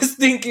what I was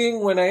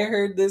thinking when I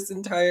heard this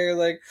entire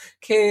like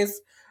case.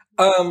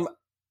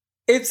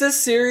 It's a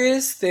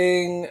serious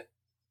thing.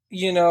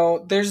 You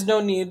know, there's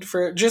no need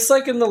for, just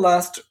like in the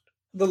last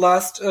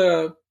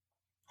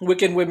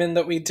Wicked Women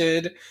that we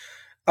did.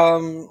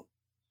 No,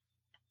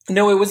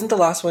 it wasn't the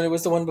last one. It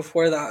was the one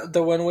before that.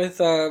 The one with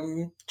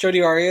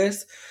Jodi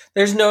Arias.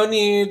 There's no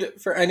need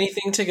for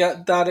anything to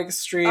get that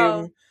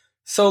extreme.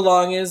 So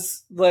long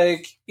as,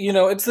 like, you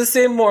know, it's the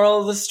same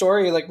moral of the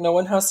story. Like, no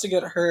one has to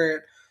get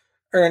hurt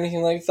or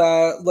anything like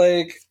that.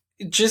 Like,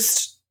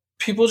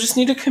 people just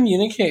need to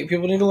communicate.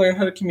 People need to learn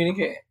how to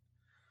communicate.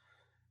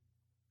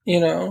 You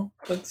know,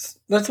 that's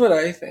what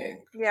I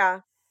think.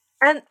 Yeah.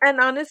 And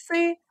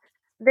honestly,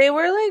 they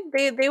were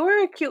like they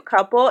were a cute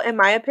couple. In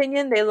my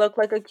opinion, they looked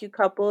like a cute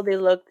couple. They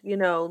looked, you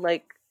know,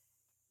 like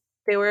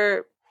they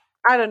were,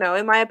 I don't know,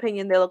 in my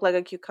opinion, they looked like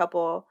a cute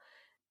couple.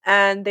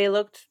 And they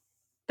looked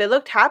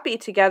happy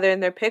together in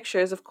their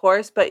pictures, of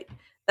course, but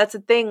that's the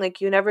thing, like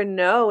you never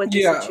know in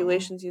these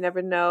situations. You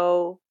never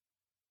know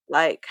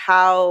like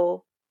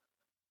how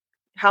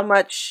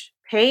much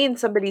pain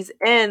somebody's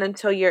in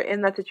until you're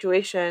in that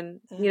situation.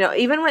 You know,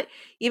 even with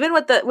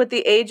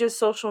the age of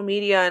social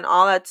media and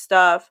all that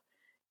stuff,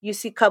 you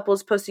see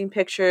couples posting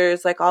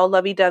pictures like all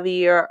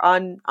lovey-dovey or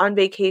on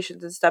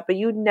vacations and stuff, but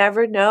you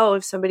never know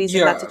if somebody's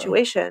in that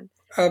situation.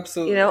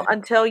 Absolutely. You know,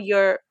 until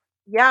you're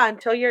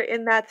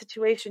in that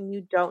situation,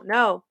 you don't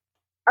know.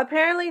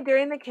 Apparently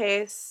during the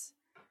case,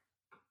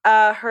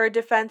 her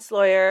defense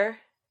lawyer,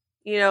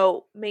 you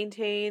know,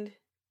 maintained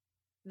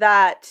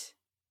that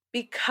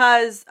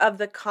because of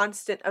the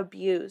constant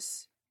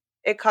abuse,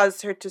 it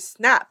caused her to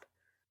snap.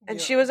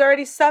 And she was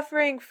already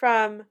suffering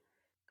from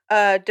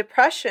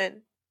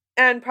depression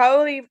and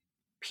probably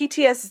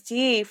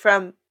PTSD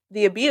from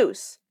the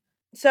abuse.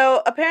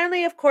 So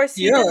apparently, of course,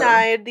 he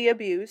denied the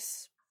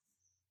abuse.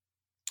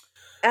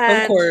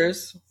 And, of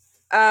course.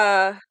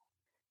 I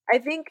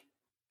think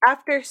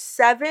after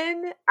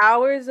 7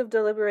 hours of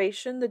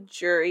deliberation, the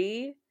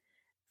jury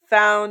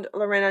found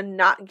Lorena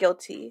not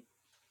guilty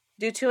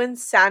due to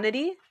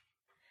insanity.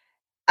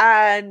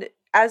 And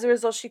as a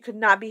result, she could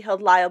not be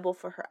held liable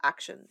for her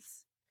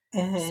actions.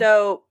 Mm-hmm.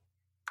 So,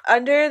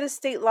 under the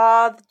state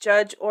law, the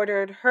judge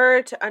ordered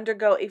her to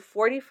undergo a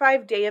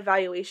 45-day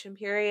evaluation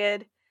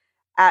period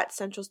at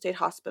Central State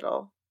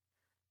Hospital,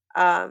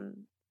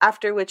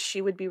 after which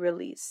she would be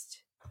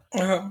released.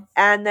 Uh-huh.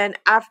 And then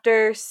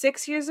after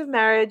 6 years of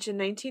marriage in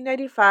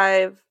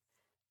 1995,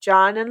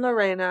 John and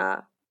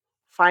Lorena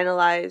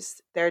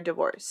finalized their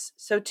divorce.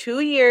 So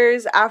 2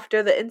 years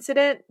after the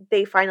incident,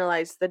 they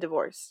finalized the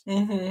divorce.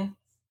 Mm-hmm.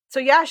 So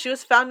yeah, she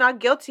was found not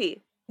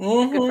guilty.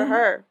 Mm-hmm. Good for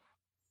her.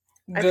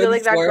 I feel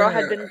like that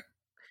girl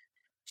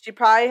she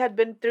probably had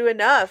been through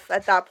enough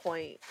at that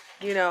point,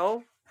 you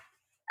know?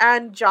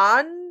 And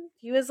John,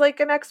 he was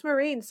like an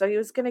ex-Marine, so he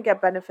was going to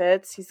get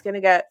benefits. He's going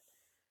to get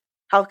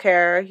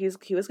healthcare. He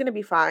was going to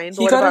be fine.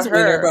 He got his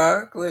wiener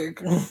back.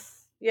 Like,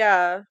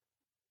 yeah.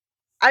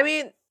 I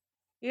mean,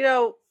 you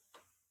know,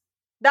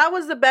 that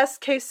was the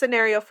best case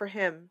scenario for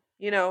him,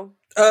 you know?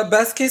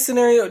 Best case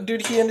scenario,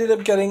 dude, he ended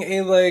up getting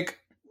a, like,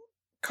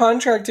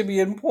 contract to be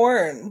in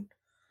porn.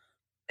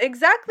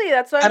 Exactly,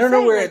 that's what I don't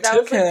know where it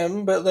took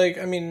him, but, like,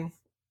 I mean,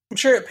 I'm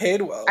sure it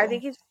paid well. I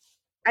think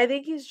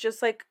he's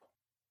just, like,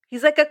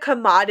 he's like a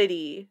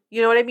commodity.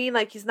 You know what I mean?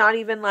 Like he's not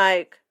even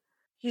like,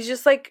 he's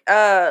just like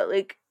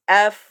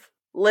F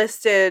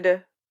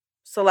listed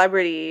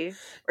celebrity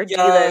or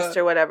D-list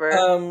or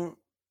whatever.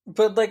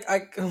 But like I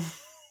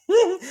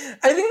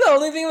I think the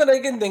only thing that I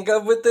can think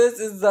of with this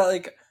is that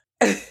like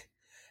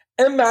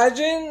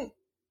imagine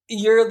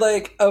you're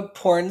like a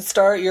porn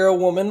star, you're a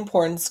woman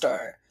porn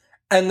star,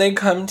 and they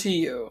come to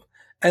you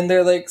and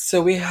they're like,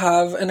 so we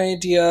have an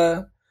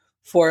idea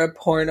for a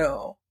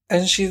porno.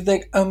 And she's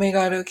like, oh my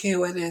god, okay,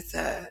 what is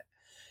it?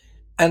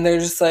 And they're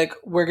just like,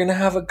 we're gonna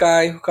have a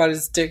guy who got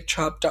his dick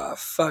chopped off.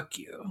 Fuck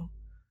you.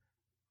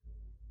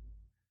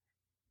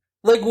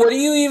 Like, what do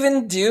you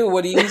even do?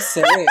 What do you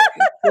say?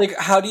 Like,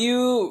 how do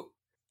you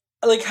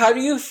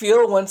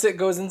feel once it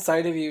goes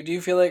inside of you? Do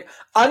you feel like,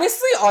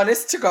 honestly,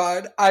 honest to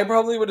God, I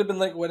probably would have been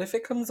like, what if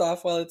it comes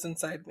off while it's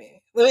inside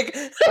me? Like,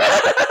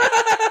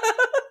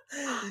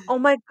 oh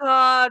my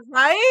god,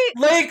 right?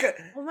 Like,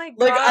 oh my god,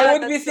 like I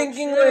would be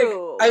thinking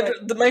like,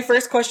 my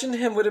first question to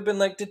him would have been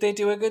like, did they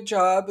do a good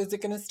job? Is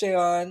it gonna stay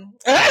on?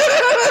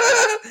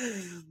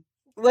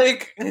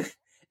 Like,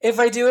 if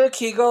I do a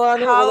Kegel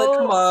on it, will it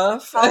come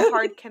off? How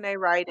hard can I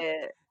ride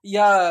it?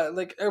 Yeah,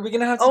 like, are we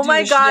gonna have to oh do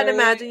my god, missionary?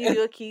 imagine you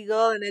do a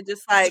Kegel and it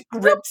just like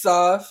rips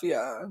off,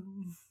 yeah.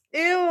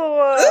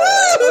 Ew.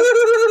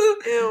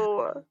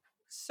 Ew.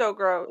 So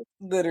gross.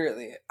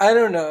 Literally. I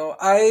don't know.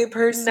 I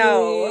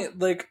personally,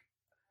 like,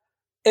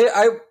 they'd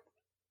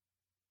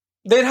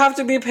have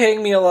to be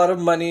paying me a lot of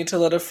money to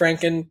let a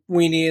Franken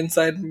weenie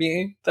inside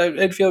me.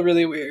 It'd feel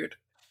really weird.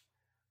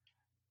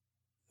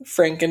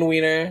 Franken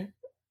wiener.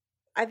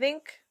 I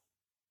think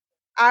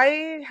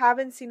I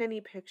haven't seen any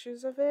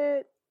pictures of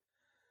it.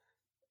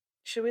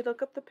 Should we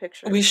look up the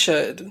pictures? We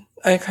should.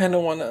 I kind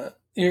of want to.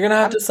 You're going to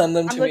have to send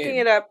them to me. I'm looking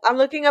it up. I'm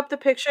looking up the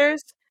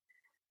pictures,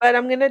 but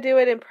I'm going to do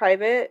it in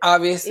private.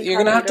 Obviously. You're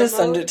going to have to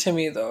send it to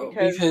me, though,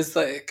 because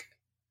like,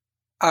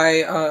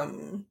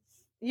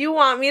 You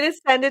want me to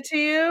send it to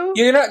you?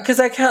 You're not, because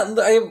I can't,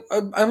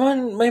 I'm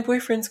on my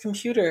boyfriend's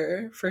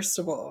computer, first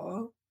of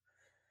all.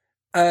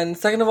 And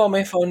second of all,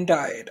 my phone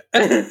died.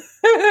 So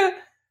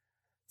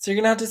you're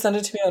going to have to send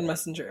it to me on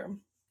Messenger.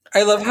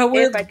 I love how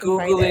we're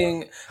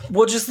Googling.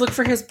 We'll just look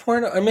for his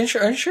porno. I'm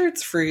sure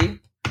it's free.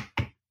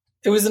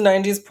 It was a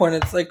 90s porn.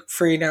 It's like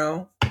free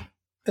now.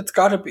 It's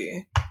gotta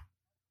be.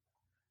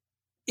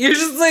 You're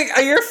just like,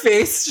 your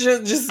face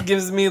just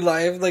gives me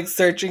life, like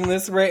searching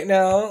this right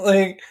now.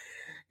 Like,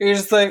 you're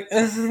just like,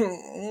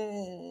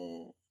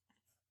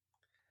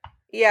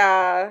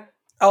 yeah.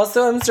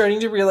 Also, I'm starting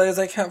to realize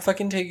I can't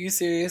fucking take you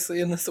seriously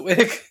in this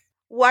wig.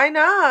 Why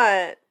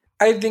not?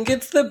 I think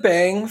it's the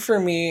bang for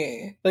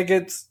me. Like,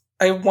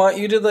 I want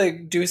you to,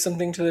 like, do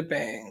something to the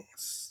bangs.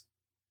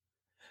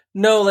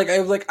 No, like,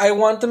 I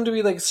want them to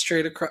be, like,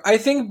 straight across. I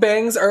think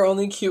bangs are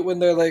only cute when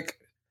they're, like,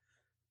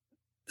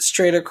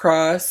 straight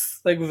across,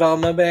 like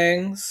Velma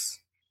bangs.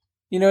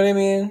 You know what I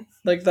mean?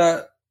 Like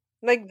that.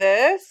 Like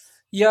this?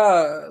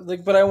 Yeah,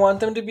 like, but I want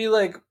them to be,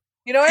 like,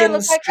 you know what I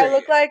look like? I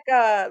look like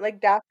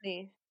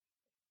Daphne.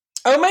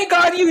 Oh my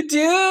god, you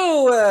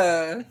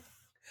do!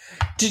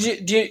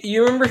 Do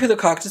you remember who the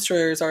Cock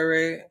Destroyers are,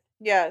 right?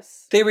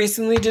 Yes. They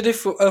recently did a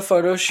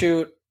photo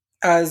shoot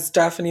as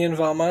Daphne and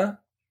Velma.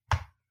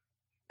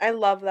 I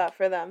love that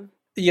for them.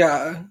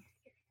 Yeah.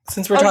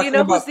 Since we're talking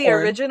about who's the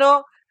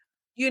original?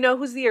 You know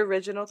who's the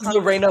original?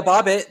 Lorena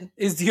Bobbitt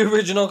is the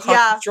original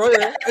Cock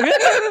Destroyer.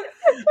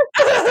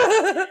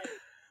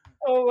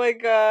 Oh my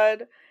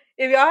god.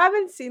 If y'all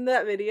haven't seen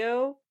that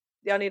video,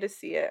 y'all need to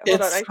see it.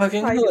 Hold on, I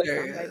fucking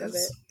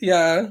hilarious.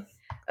 Yeah.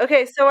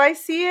 Okay, so I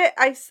see it.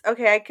 I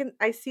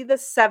see the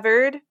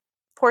severed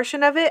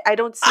portion of it. I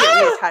don't see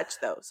it reattached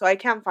though, so I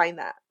can't find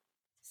that.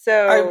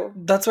 So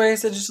that's why I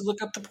said just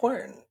look up the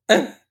porn.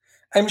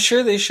 I'm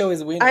sure they show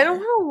his wiener. I don't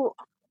know.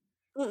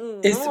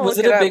 Was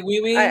it a big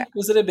wee wee?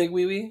 Was it a big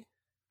wee wee?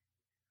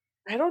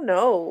 I don't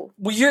know.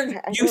 Well, you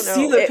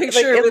see the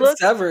picture of it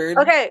severed.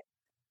 Okay.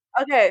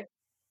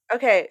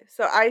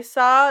 So I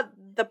saw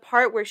the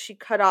part where she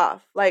cut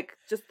off, like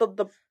just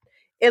the.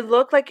 It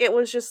looked like it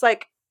was just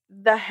like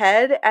the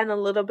head and a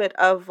little bit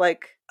of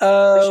like.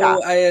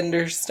 Oh, I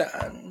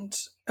understand.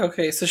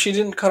 Okay, so she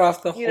didn't cut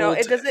off the whole. You know,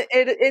 it doesn't.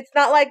 It's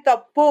not like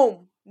the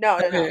boom. No.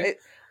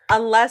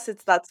 Unless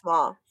it's that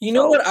small. You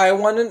know what I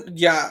want to...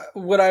 Yeah,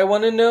 what I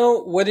want to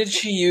know, what did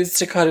she use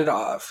to cut it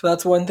off?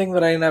 That's one thing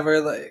that I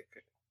never, like...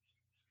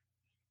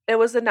 It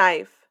was a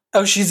knife.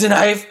 Oh, she's a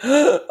knife?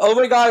 Oh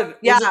my god.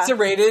 Yeah. Was it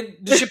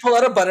serrated? Did she pull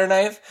out a butter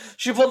knife?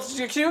 Can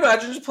you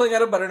imagine just pulling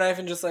out a butter knife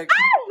and just, like...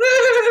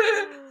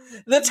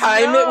 the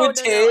time it would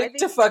take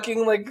to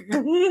fucking, like...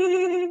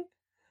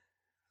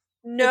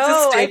 No,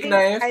 it's a steak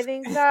knife. I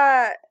think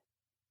that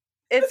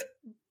it's...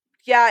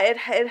 Yeah, it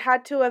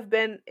had to have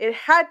been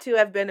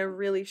a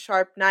really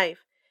sharp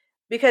knife,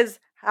 because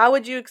how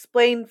would you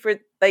explain for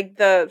like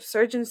the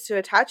surgeons to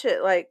attach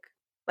it like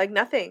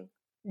nothing?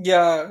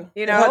 Yeah,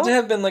 you know, it had to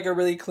have been like a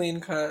really clean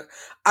cut.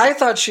 I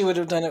thought she would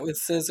have done it with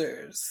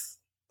scissors.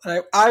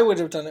 I would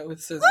have done it with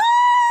scissors.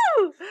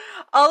 Woo!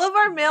 All of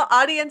our male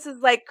audience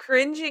is like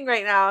cringing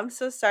right now. I'm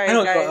so sorry, I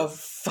don't guys. give a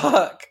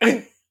fuck.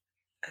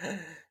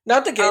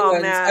 Not the gay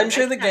ones. Man, I'm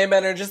sure the gay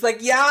men are just like,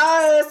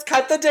 yes,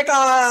 cut the dick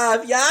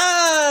off.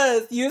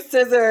 Yes, use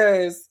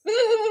scissors.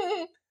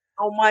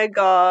 Oh my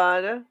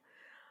God.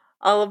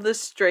 All of the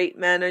straight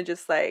men are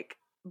just like,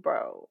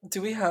 bro.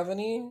 Do we have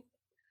any?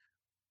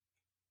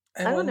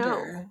 I don't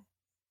know.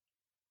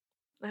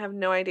 I have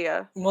no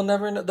idea. We'll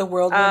never know. The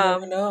world will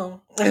never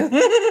know.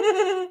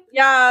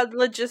 Yeah,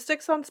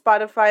 logistics on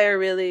Spotify are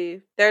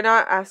really... They're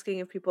not asking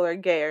if people are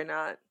gay or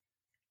not.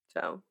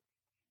 So...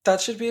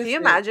 That should be a thing. Do you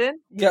imagine?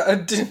 Yeah.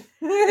 Do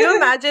you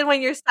imagine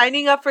when you're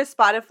signing up for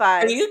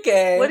Spotify? Are you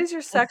gay? What is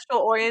your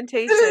sexual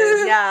orientation?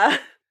 Yeah.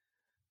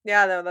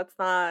 Yeah, no, that's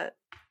not...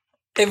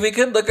 If we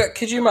could look at...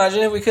 Could you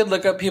imagine if we could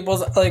look up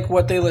people's, like,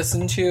 what they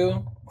listen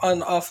to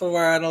off of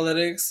our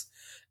analytics?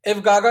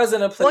 If Gaga's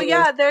in a playlist, well,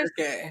 yeah, there's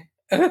gay.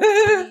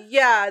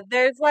 Yeah,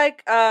 there's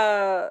like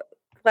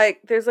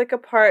there's like a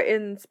part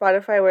in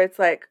Spotify where it's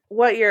like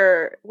what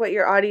your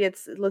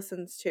audience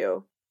listens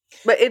to,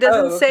 but it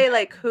doesn't say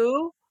like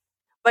who,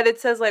 but it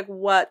says like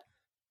what.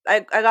 I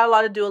got a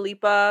lot of Dua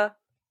Lipa.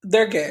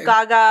 They're gay.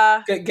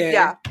 Gaga. Gay.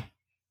 Yeah.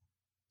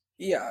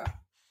 Yeah.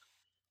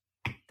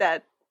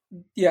 Dead.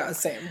 Yeah,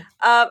 same.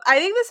 I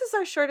think this is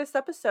our shortest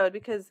episode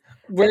because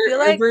I feel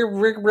like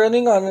we're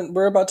running on.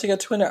 We're about to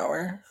get to an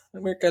hour.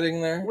 We're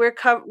getting there.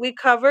 We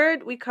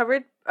covered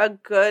a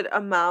good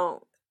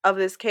amount of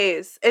this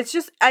case. It's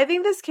just I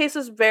think this case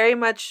was very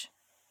much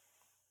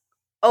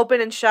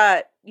open and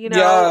shut. You know.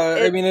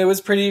 Yeah, I mean it was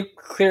pretty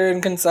clear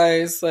and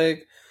concise.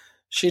 Like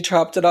she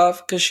chopped it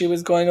off because she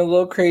was going a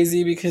little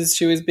crazy because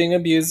she was being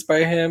abused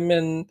by him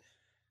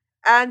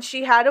and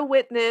she had a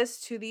witness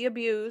to the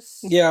abuse.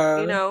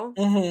 Yeah. You know?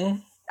 Mm-hmm.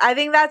 I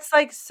think that's,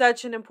 like,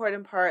 such an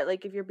important part.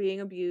 Like, if you're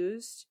being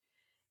abused,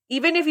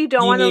 even if you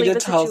don't want to leave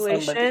the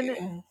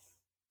situation,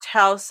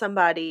 tell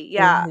somebody.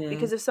 Yeah. Mm-hmm.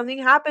 Because if something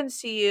happens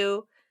to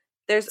you,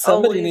 there's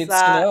somebody always needs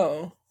that. to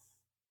know.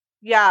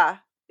 Yeah,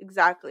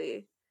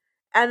 exactly.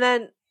 And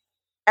then,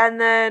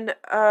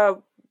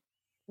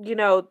 you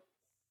know,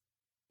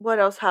 what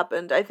else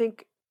happened? I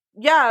think,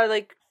 yeah,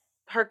 like,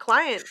 her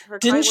client.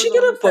 Didn't she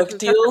get a book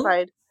deal?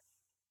 Testified.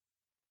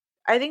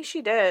 I think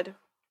she did.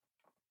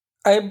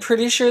 I'm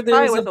pretty sure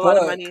there was a book. Lot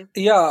of money.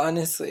 Yeah,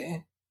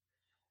 honestly.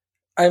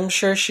 I'm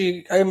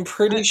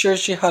pretty sure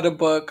she had a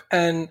book,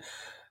 and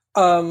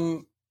I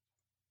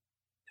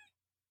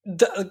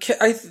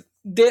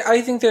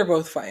think they're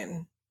both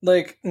fine.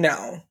 Like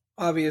now,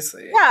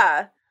 obviously.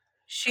 Yeah.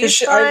 She's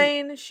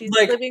fine. She's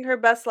like, living her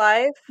best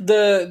life.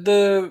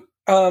 The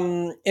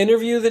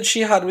interview that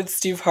she had with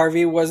Steve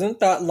Harvey wasn't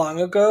that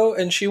long ago,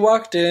 and she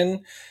walked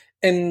in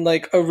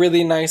like a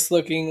really nice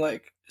looking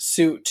like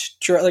suit,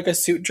 like a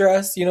suit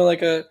dress, you know,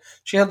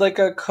 she had like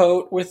a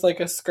coat with like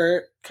a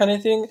skirt kind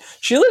of thing.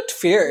 She looked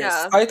fierce.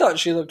 Yeah. I thought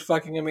she looked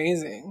fucking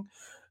amazing.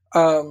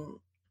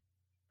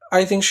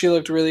 I think she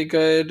looked really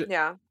good.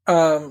 Yeah.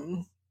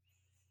 You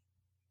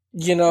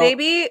know,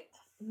 maybe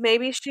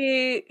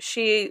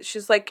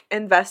she's like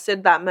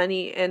invested that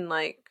money in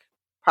like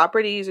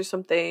properties or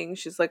something.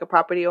 She's like a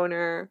property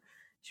owner.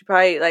 She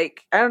probably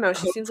like, I don't know,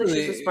 she seems like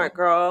she's a smart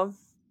girl.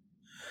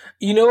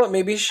 You know what?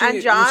 Maybe and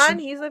John,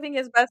 he's living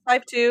his best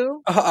life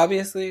too.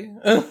 Obviously,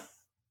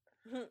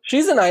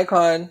 she's an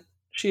icon.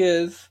 She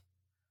is.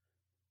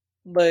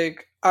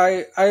 Like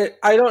I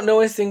don't know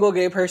a single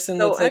gay person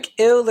that's like,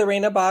 ew,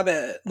 Lorena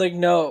Bobbitt. Like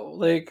no,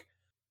 like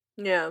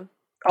yeah.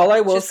 All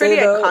I will she's say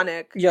pretty though,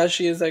 iconic. Yeah,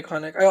 she is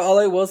iconic. All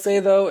I will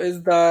say though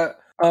is that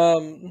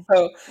all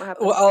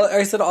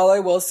I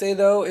will say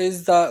though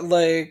is that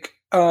like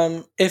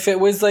if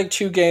it was like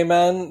two gay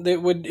men,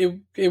 it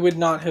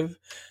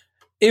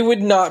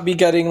would not be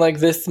getting like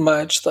this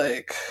much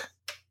like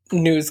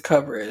news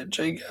coverage,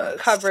 I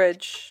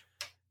guess.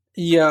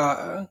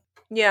 Yeah.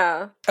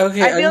 Yeah.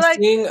 Okay, I'm like,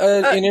 seeing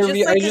an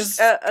interview. Like I just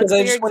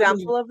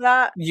example of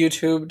that.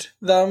 YouTubed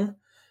them,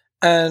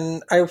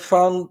 and I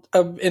found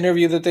an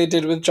interview that they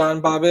did with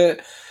John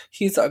Bobbitt.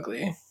 He's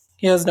ugly.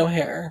 He has no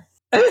hair.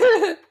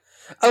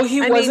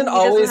 He wasn't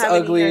always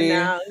ugly.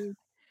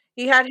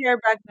 He had hair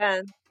back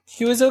then.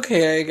 He was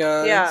okay, I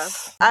guess. Yeah,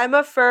 I'm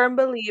a firm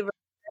believer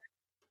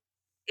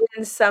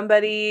in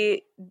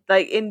somebody,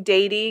 like in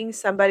dating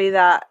somebody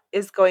that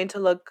is going to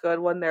look good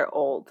when they're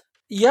old.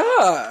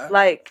 Yeah.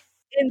 Like,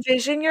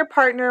 envision your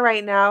partner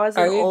right now as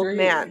an old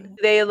man. Do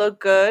they look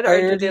good?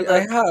 Or do they look...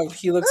 I have.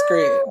 He looks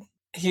great.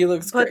 He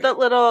looks great. Put the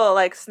little,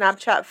 like,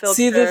 Snapchat filter.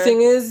 See, the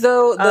thing is,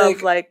 though,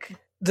 like...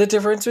 The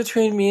difference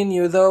between me and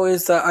you, though,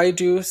 is that I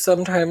do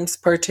sometimes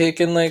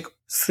partake in, like,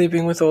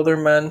 sleeping with older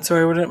men, so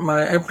I wouldn't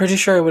mind. I'm pretty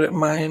sure I wouldn't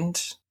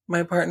mind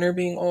my partner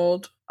being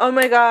old. Oh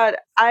my god.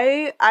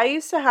 I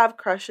used to have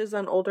crushes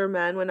on older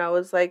men when I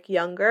was, like,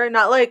 younger.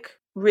 Not, like,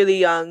 really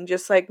young.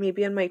 Just, like,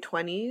 maybe in my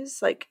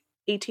 20s. Like,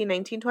 18,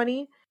 19,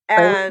 20.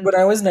 And when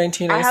I was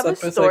 19, I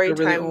slept with, like, a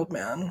really old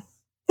man.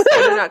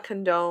 I do not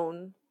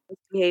condone this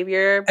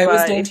behavior,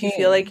 but if you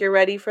feel like you're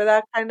ready for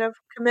that kind of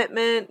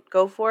commitment,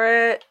 go for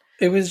it.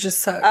 It was just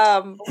sex.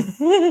 I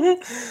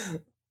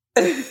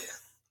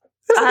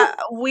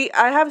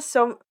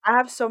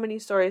have so many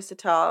stories to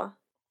tell.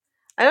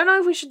 I don't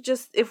know if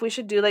we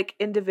should do like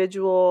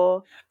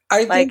individual.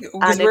 I think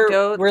because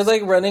we're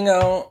like running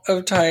out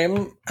of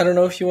time. I don't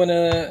know if you want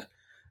to.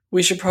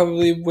 We should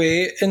probably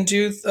wait and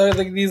do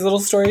like these little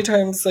story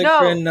times like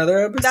for another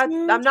episode.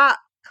 I'm not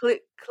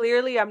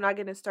clearly. I'm not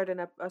going to start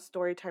a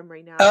story time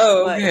right now.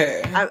 Oh,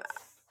 okay.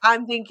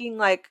 I'm thinking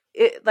like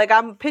it. Like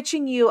I'm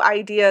pitching you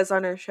ideas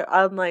on our show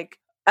on like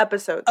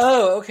episodes.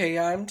 Oh, okay.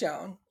 Yeah, I'm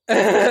down.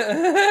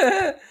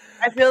 I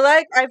feel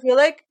like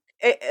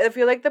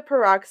the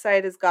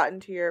peroxide has gotten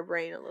to your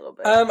brain a little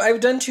bit.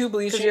 I've done 2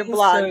 bleachings. You're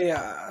blonde. So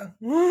yeah.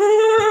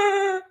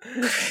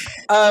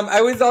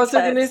 I was also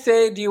gonna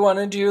say, do you want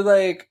to do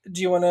the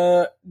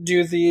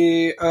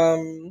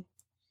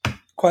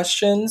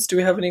questions? Do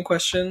we have any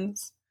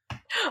questions?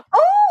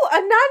 Oh,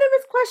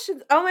 anonymous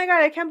questions! Oh my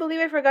god, I can't believe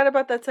I forgot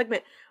about that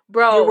segment,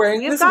 bro. You're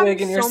wearing this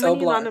wig and you're so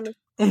blonde.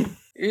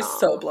 You're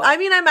so blonde. I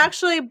mean, I'm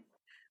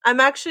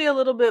actually a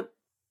little bit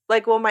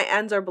like, well, my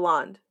ends are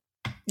blonde.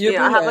 I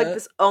have like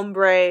this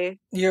ombre.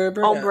 You're a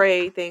brunette.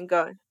 Ombre thing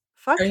going.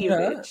 Fuck you,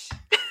 bitch.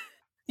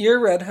 You're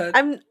a redhead.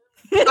 I'm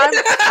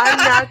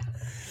not.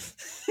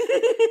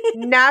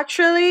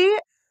 Naturally,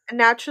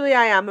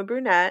 I am a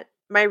brunette.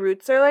 My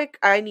roots are like,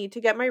 I need to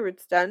get my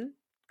roots done.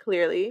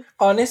 Clearly.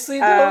 Honestly,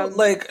 though,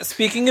 like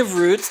speaking of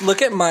roots,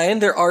 look at mine.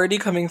 They're already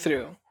coming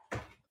through.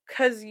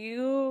 Because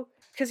you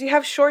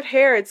have short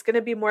hair, it's going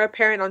to be more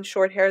apparent on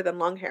short hair than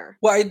long hair.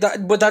 Well,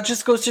 but that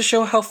just goes to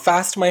show how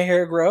fast my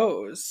hair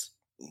grows.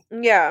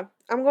 Yeah.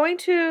 I'm going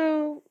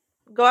to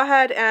go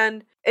ahead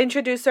and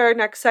introduce our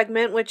next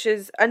segment, which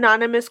is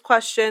Anonymous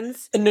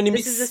Questions.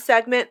 Anonymous. This is a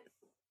segment.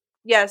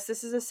 Yes,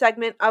 this is a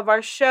segment of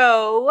our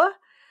show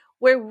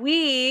where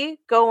we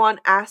go on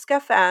Ask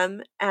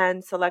FM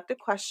and select a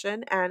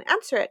question and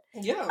answer it.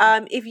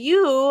 Yeah. If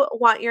you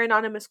want your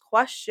anonymous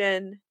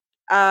question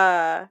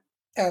answered,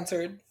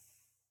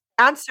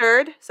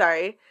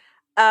 sorry.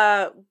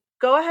 Go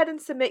ahead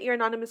and submit your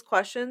anonymous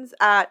questions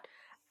at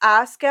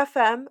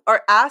ask.fm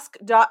or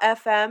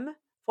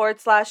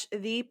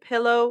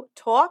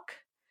ask.fm/thepillowtalk.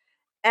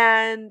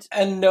 And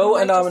no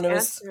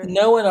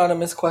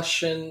anonymous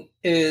question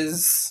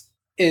is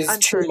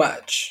too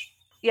much.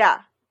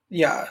 Yeah.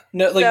 Yeah.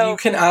 No, like you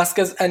can ask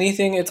us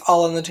anything, it's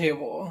all on the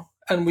table.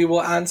 And we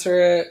will answer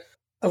it,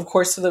 of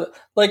course,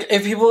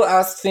 if people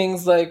ask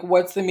things like,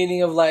 what's the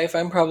meaning of life?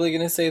 I'm probably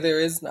gonna say there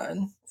is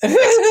none.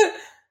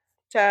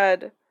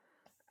 Chad.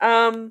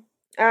 I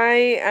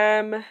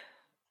am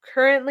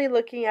currently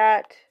looking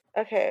at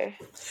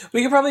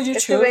we could probably do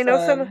 2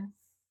 of them.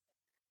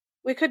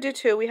 We could do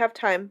 2. We have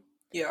time.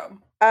 Yeah.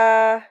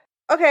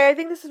 Okay, I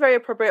think this is very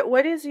appropriate.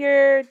 What is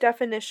your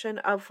definition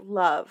of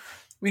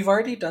love? We've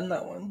already done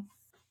that one.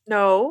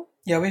 No.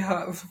 Yeah, we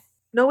have.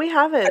 No, we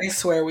haven't. I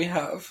swear we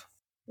have.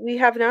 We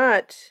have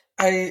not.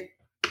 I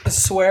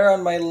swear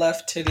on my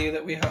left titty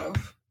that we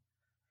have.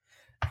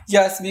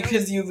 Yes,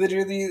 because you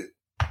literally...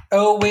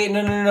 Oh, wait,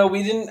 no.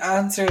 We didn't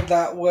answer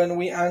that one.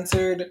 We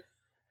answered,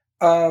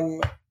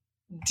 do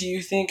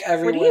you think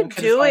everyone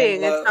could find love? What are you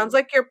doing? It sounds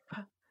like you're...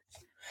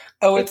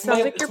 It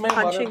sounds like you're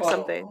punching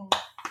something.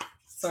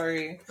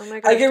 Sorry. Oh my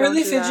God, I get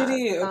really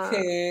fidgety.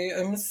 Okay,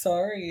 I'm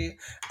sorry.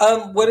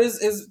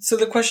 So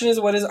the question is,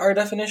 what is our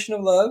definition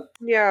of love?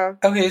 Yeah.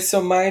 Okay,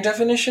 so my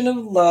definition of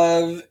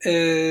love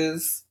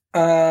is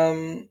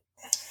that's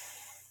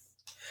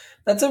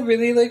a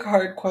really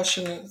hard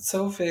question. It's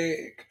so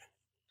vague.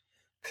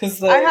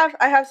 Cause I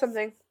have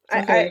something.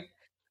 Okay.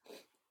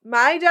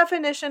 My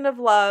definition of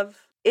love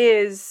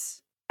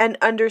is an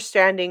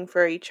understanding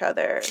for each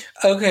other.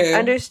 Okay.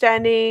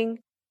 Understanding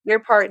your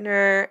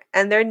partner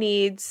and their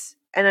needs,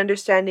 and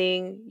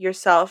understanding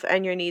yourself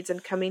and your needs,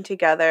 and coming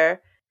together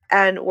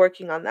and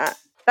working on that.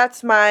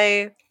 That's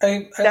my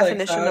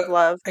definition of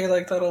love. I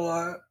like that a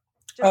lot.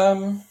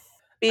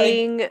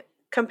 Being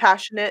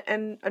compassionate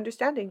and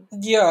understanding.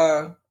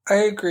 Yeah, I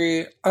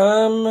agree.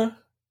 I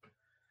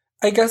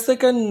guess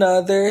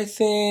another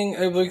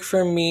thing,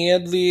 for me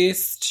at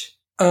least,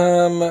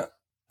 a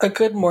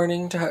good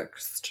morning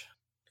text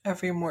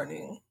every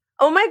morning.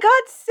 Oh my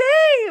God,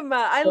 same!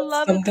 I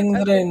love something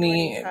that I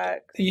need.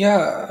 Text.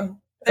 Yeah.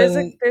 There's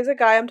a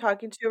guy I'm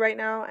talking to right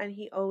now, and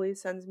he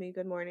always sends me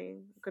good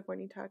morning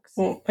texts.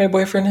 Well, my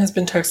boyfriend has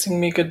been texting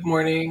me good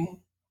morning,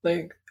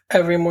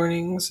 every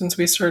morning since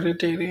we started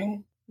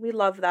dating. We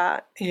love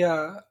that.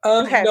 Yeah.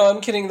 Okay. No,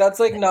 I'm kidding. That's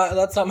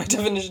that's not my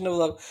definition of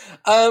love.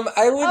 I would say,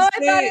 I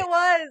thought it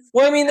was.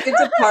 Well, I mean, it's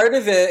a part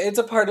of it. It's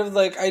a part of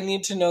I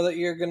need to know that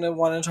you're gonna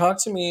want to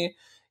talk to me.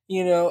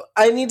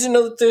 I need to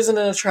know that there's an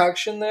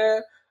attraction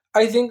there.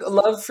 I think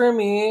love for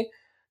me,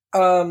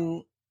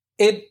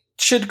 it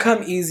should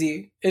come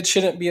easy. It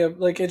shouldn't be a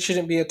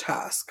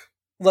task.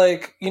 You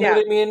know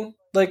what I mean?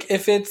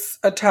 If it's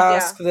a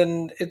task,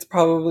 then it's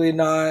probably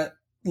not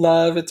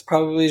love. It's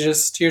probably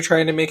just you're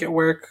trying to make it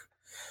work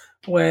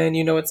when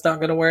you know it's not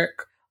going to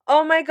work.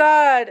 Oh my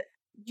God.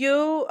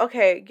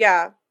 Okay,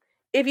 yeah.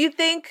 If you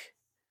think,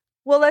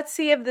 well, let's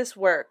see if this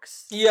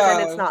works. Yeah.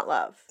 Then it's not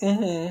love.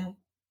 Mm-hmm.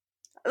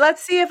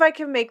 Let's see if I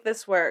can make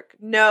this work.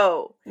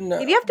 No.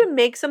 If you have to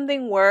make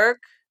something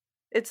work,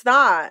 it's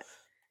not.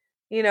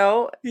 You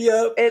know?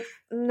 Yep.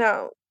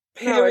 No.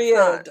 Period.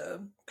 No, it's not.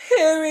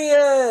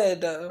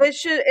 Period. It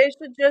should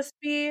just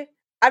be,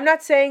 I'm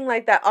not saying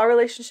like that all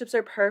relationships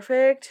are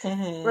perfect.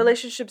 Mm-hmm.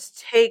 Relationships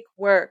take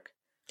work.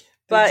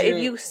 But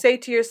if you say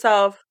to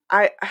yourself,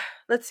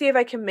 let's see if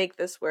I can make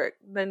this work,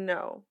 then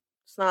no,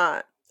 it's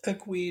not.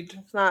 Agreed.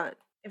 It's not.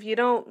 If you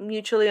don't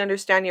mutually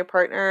understand your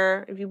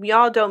partner, we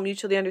all don't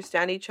mutually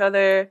understand each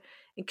other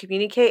and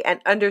communicate and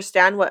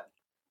understand what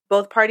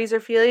both parties are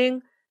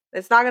feeling,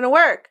 it's not going to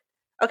work.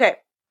 Okay.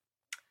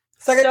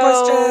 Second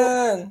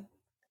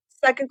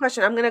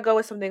question. I'm going to go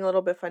with something a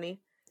little bit funny.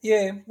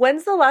 Yeah.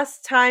 When's the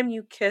last time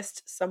you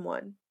kissed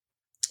someone?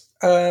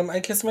 I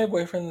kissed my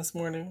boyfriend this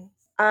morning.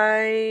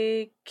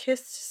 I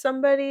kissed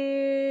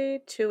somebody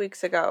 2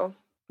 weeks ago.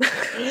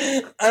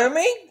 Oh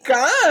my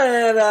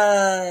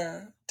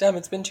god! Damn,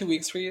 it's been 2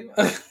 weeks for you.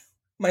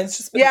 Mine's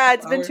just been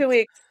it's been 2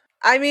 weeks.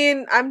 I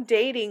mean, I'm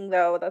dating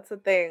though. That's the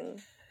thing.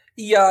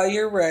 Yeah,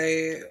 you're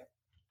right.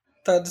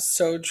 That's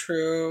so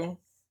true.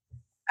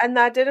 And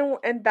that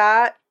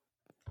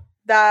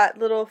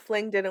little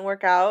fling didn't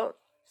work out,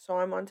 so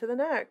I'm on to the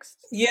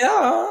next.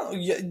 Yeah,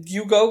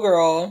 you go,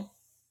 girl.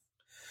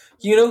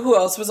 You know who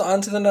else was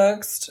on to the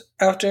next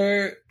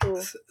after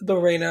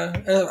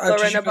Lorena?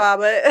 Lorena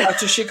Bobbitt.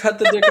 After she cut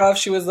the dick off,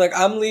 she was like,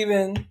 I'm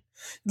leaving.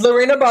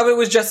 Lorena Bobbitt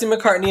was Jesse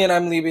McCartney and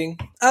I'm leaving.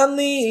 I'm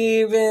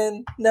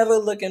leaving. Never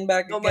looking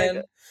back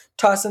again.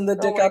 Tossing the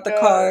dick out the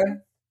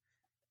car.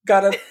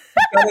 Got a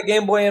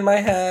Game Boy in my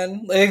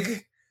hand.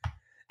 Like...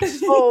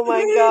 Oh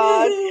my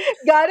god.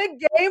 Got a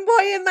Game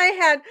Boy in my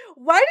hand.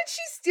 Why did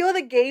she steal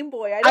the Game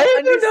Boy? I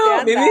don't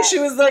know. Maybe she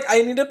was like,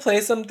 I need to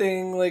play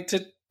something like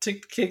to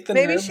kick the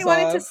nerves off. Maybe she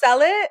wanted to sell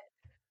it.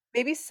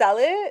 Maybe sell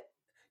it.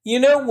 You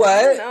know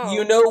what?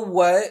 You know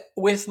what?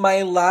 With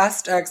my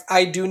last ex,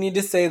 I do need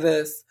to say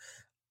this.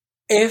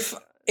 If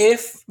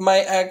my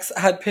ex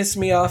had pissed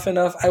me off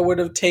enough, I would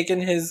have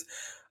taken his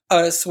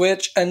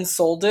Switch and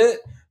sold it,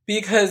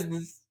 because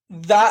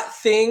that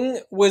thing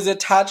was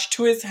attached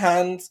to his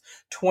hands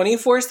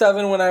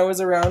 24/7 when I was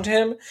around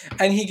him,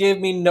 and he gave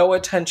me no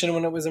attention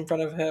when it was in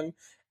front of him.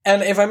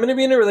 And if I'm going to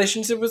be in a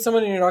relationship with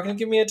someone and you're not going to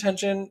give me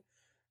attention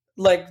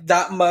like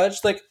that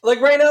much, like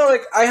right now,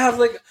 like I have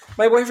like,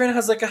 my boyfriend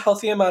has like a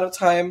healthy amount of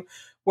time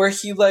where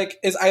he like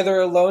is either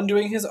alone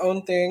doing his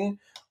own thing,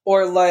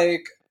 or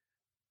like,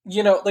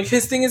 you know, like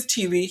his thing is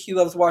TV. He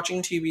loves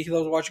watching TV. He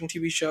loves watching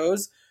TV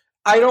shows.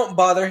 I don't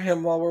bother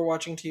him while we're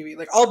watching TV.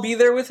 Like, I'll be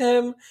there with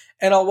him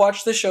and I'll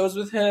watch the shows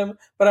with him,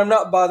 but I'm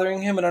not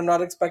bothering him and I'm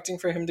not expecting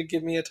for him to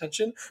give me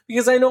attention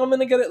because I know I'm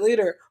going to get it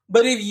later.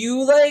 But if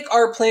you like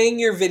are playing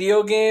your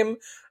video game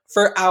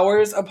for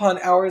hours upon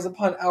hours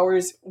upon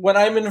hours when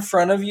I'm in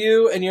front of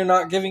you and you're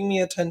not giving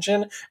me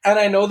attention, and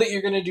I know that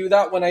you're going to do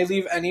that when I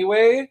leave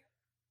anyway,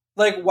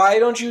 like, why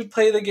don't you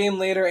play the game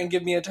later and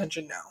give me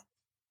attention now?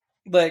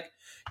 Like,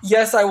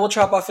 yes, I will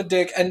chop off a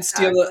dick and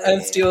steal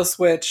a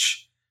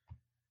Switch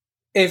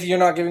if you're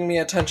not giving me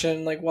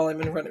attention, like, while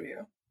I'm in front of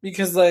you.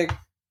 Because, like,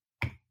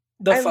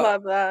 I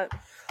love that.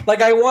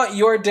 Like, I want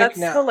your dick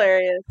now. That's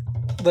hilarious.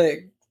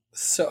 Like,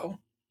 so.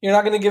 You're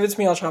not going to give it to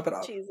me, I'll chop it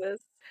off. Jesus.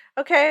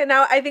 Okay,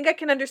 now I think I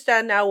can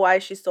understand now why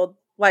she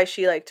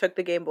like, took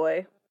the Game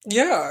Boy.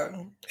 Yeah.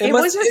 Game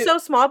Boys were so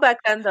small back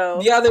then, though.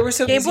 Yeah, they were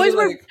so Game Boys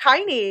were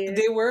tiny.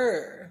 They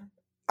were.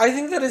 I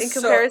think that is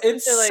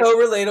so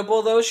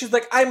relatable, though. She's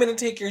like, I'm going to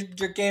take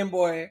your Game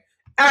Boy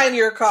and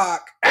your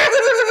cock.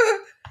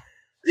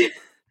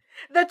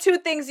 The two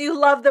things you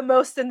love the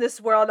most in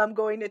this world, I'm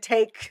going to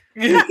take.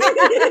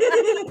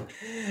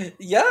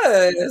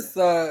 Yes.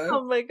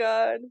 Oh my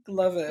god.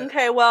 Love it.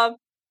 Okay, well,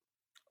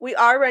 we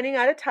are running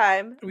out of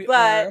time,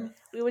 but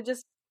we would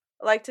just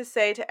like to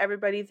say to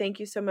everybody, thank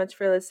you so much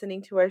for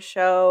listening to our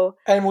show.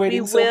 And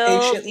waiting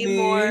so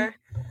patiently.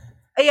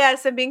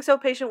 Yes, and being so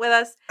patient with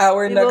us.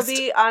 We will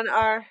be on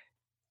our...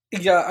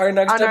 Yeah, our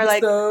next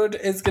episode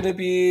is going to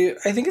be...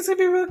 I think it's going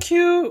to be real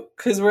cute,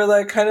 because we're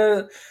like kind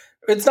of...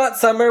 It's not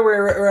summer,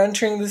 we're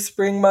entering the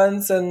spring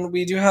months, and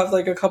we do have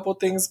like a couple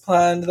things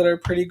planned that are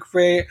pretty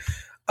great.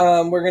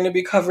 We're going to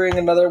be covering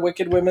another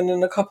Wicked Women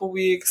in a couple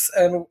weeks,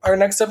 and our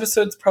next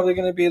episode's probably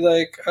going to be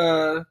like...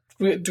 I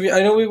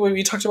know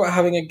we talked about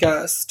having a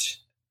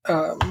guest.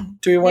 Do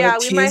we want to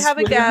tease? Yeah, we might have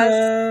a guest.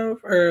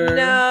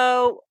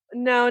 No.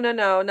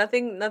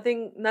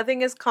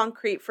 Nothing is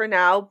concrete for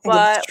now,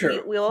 but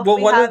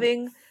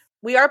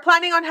we are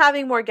planning on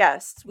having more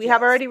guests. We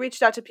have already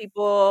reached out to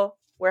people.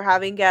 We're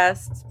having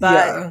guests,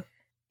 but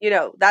you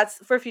know, that's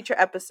for future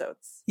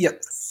episodes.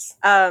 Yes.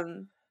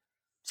 So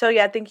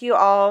yeah, thank you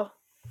all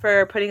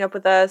for putting up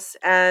with us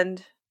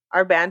and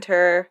our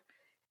banter.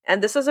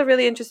 And this was a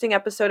really interesting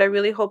episode. I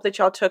really hope that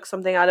y'all took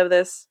something out of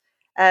this.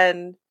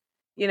 And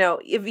you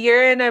know, so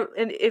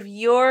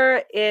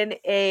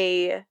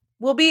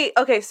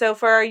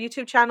for our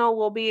YouTube channel,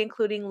 we'll be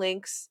including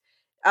links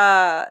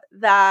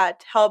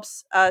that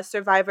helps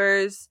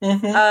survivors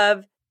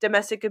of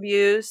domestic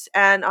abuse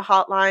and a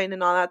hotline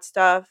and all that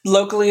stuff.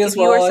 Locally as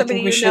well. I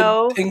think we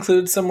should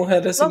include some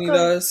Mujeres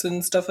Unidas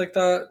and stuff like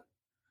that.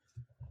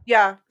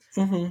 Yeah.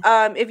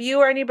 Mm-hmm. If you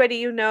or anybody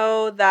you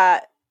know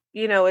that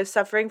is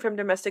suffering from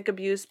domestic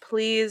abuse,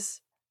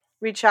 please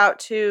reach out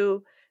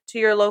to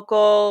your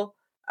local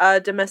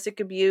domestic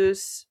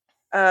abuse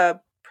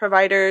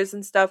providers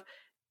and stuff,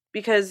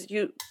 because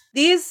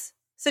these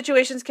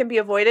situations can be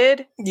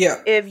avoided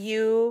if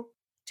you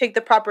take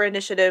the proper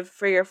initiative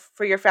for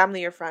your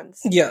family or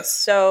friends. Yes.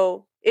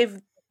 So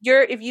if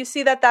you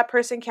see that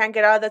person can't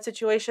get out of that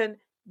situation,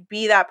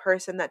 be that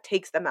person that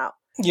takes them out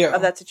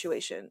of that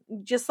situation.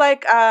 Just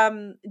like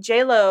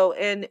J-Lo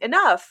in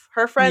Enough.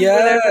 Her friends were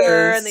there for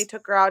her and they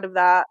took her out of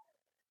that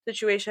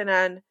situation,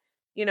 and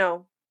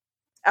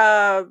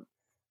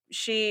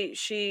she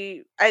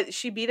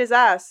beat his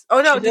ass.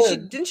 Oh no,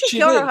 didn't she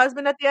kill her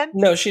husband at the end?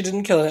 No, she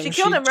didn't kill him. She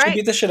killed him, right? She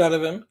beat the shit out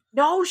of him.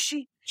 No,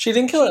 she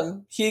didn't kill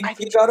him. He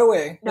got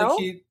away. No?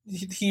 Like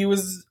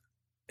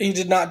he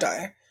did not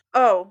die.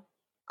 Oh.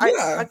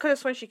 Yeah. I could have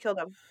sworn she killed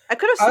him. I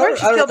could have sworn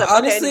she killed him.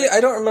 Honestly, okay,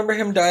 I don't remember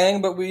him dying,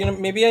 but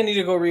maybe I need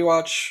to go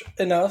rewatch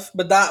Enough.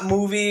 But that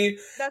movie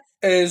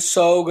is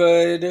so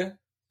good.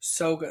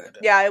 So good.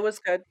 Yeah, it was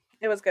good.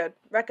 It was good.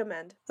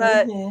 Recommend.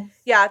 But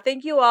yeah,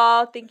 thank you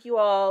all. Thank you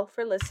all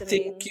for listening.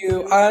 Thank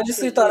you. I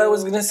honestly thought I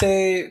was going to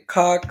say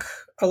cock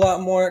a lot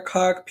more.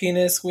 Cock,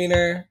 penis,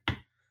 wiener.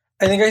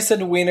 I think I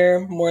said wiener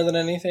more than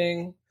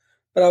anything.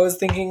 But I was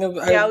thinking of...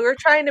 Yeah, we were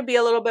trying to be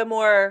a little bit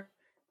more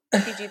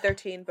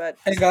PG-13, but...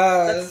 I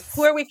guess.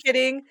 Who are we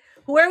kidding?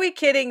 Who are we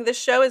kidding? The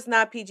show is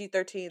not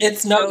PG-13.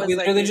 It's not. We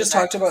literally just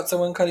talked about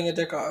someone cutting a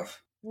dick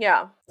off.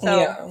 Yeah. So,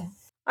 yeah.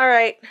 All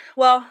right.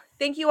 Well,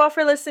 thank you all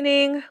for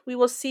listening. We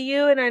will see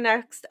you in our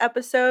next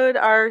episode.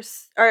 Our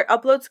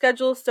upload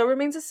schedule still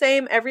remains the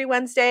same every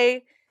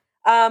Wednesday.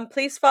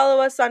 Please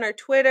follow us on our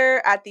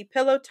Twitter at The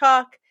Pillow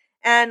Talk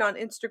and on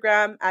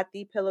Instagram at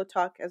The Pillow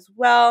Talk as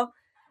well.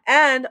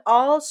 And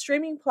all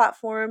streaming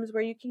platforms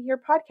where you can hear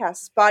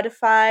podcasts: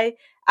 Spotify,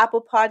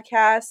 Apple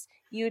Podcasts,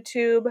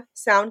 YouTube,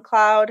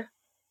 SoundCloud,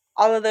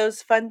 all of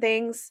those fun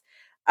things.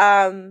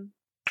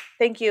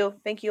 Thank you.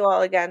 Thank you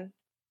all again.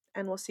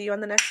 And we'll see you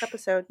on the next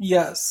episode.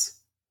 Yes.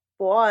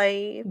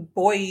 Boy.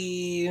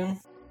 Boy.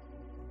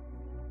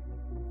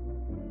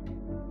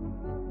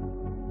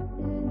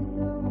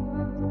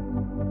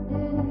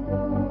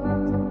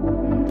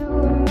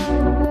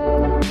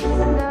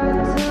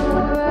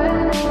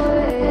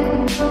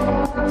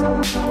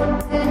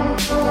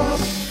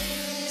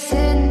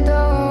 Sitting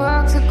throwing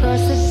rocks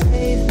across the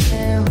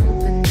pavement,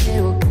 hoping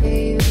they will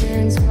cave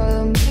and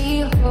swallow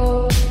me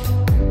whole.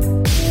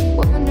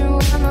 Wonder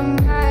why my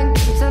mind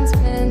keeps on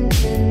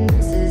spinning.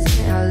 This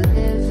isn't how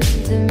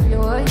living to me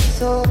was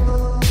sold.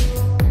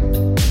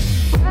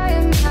 Why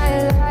am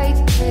I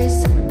like this?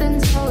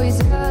 Something's always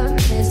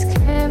amiss.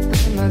 Can't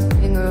put my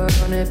finger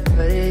on it,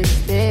 but